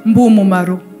 mbu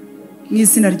umumaro mu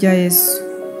izina rya Yesu,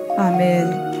 amen.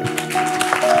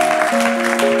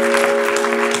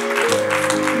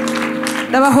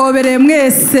 Ndabahobereye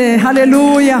mwese,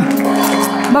 haleluya.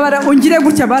 Mabara ungire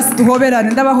gutya basi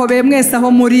duhoberane. Ndabahobeye mwese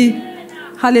aho muri,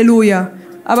 haleluya.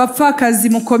 Abapfakazi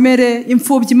mukomere,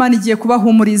 imfubyi Imana igiye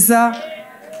kubahumuriza,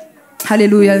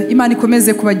 haleluya. Imana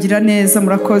ikomeze kubagira neza,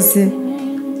 murakoze.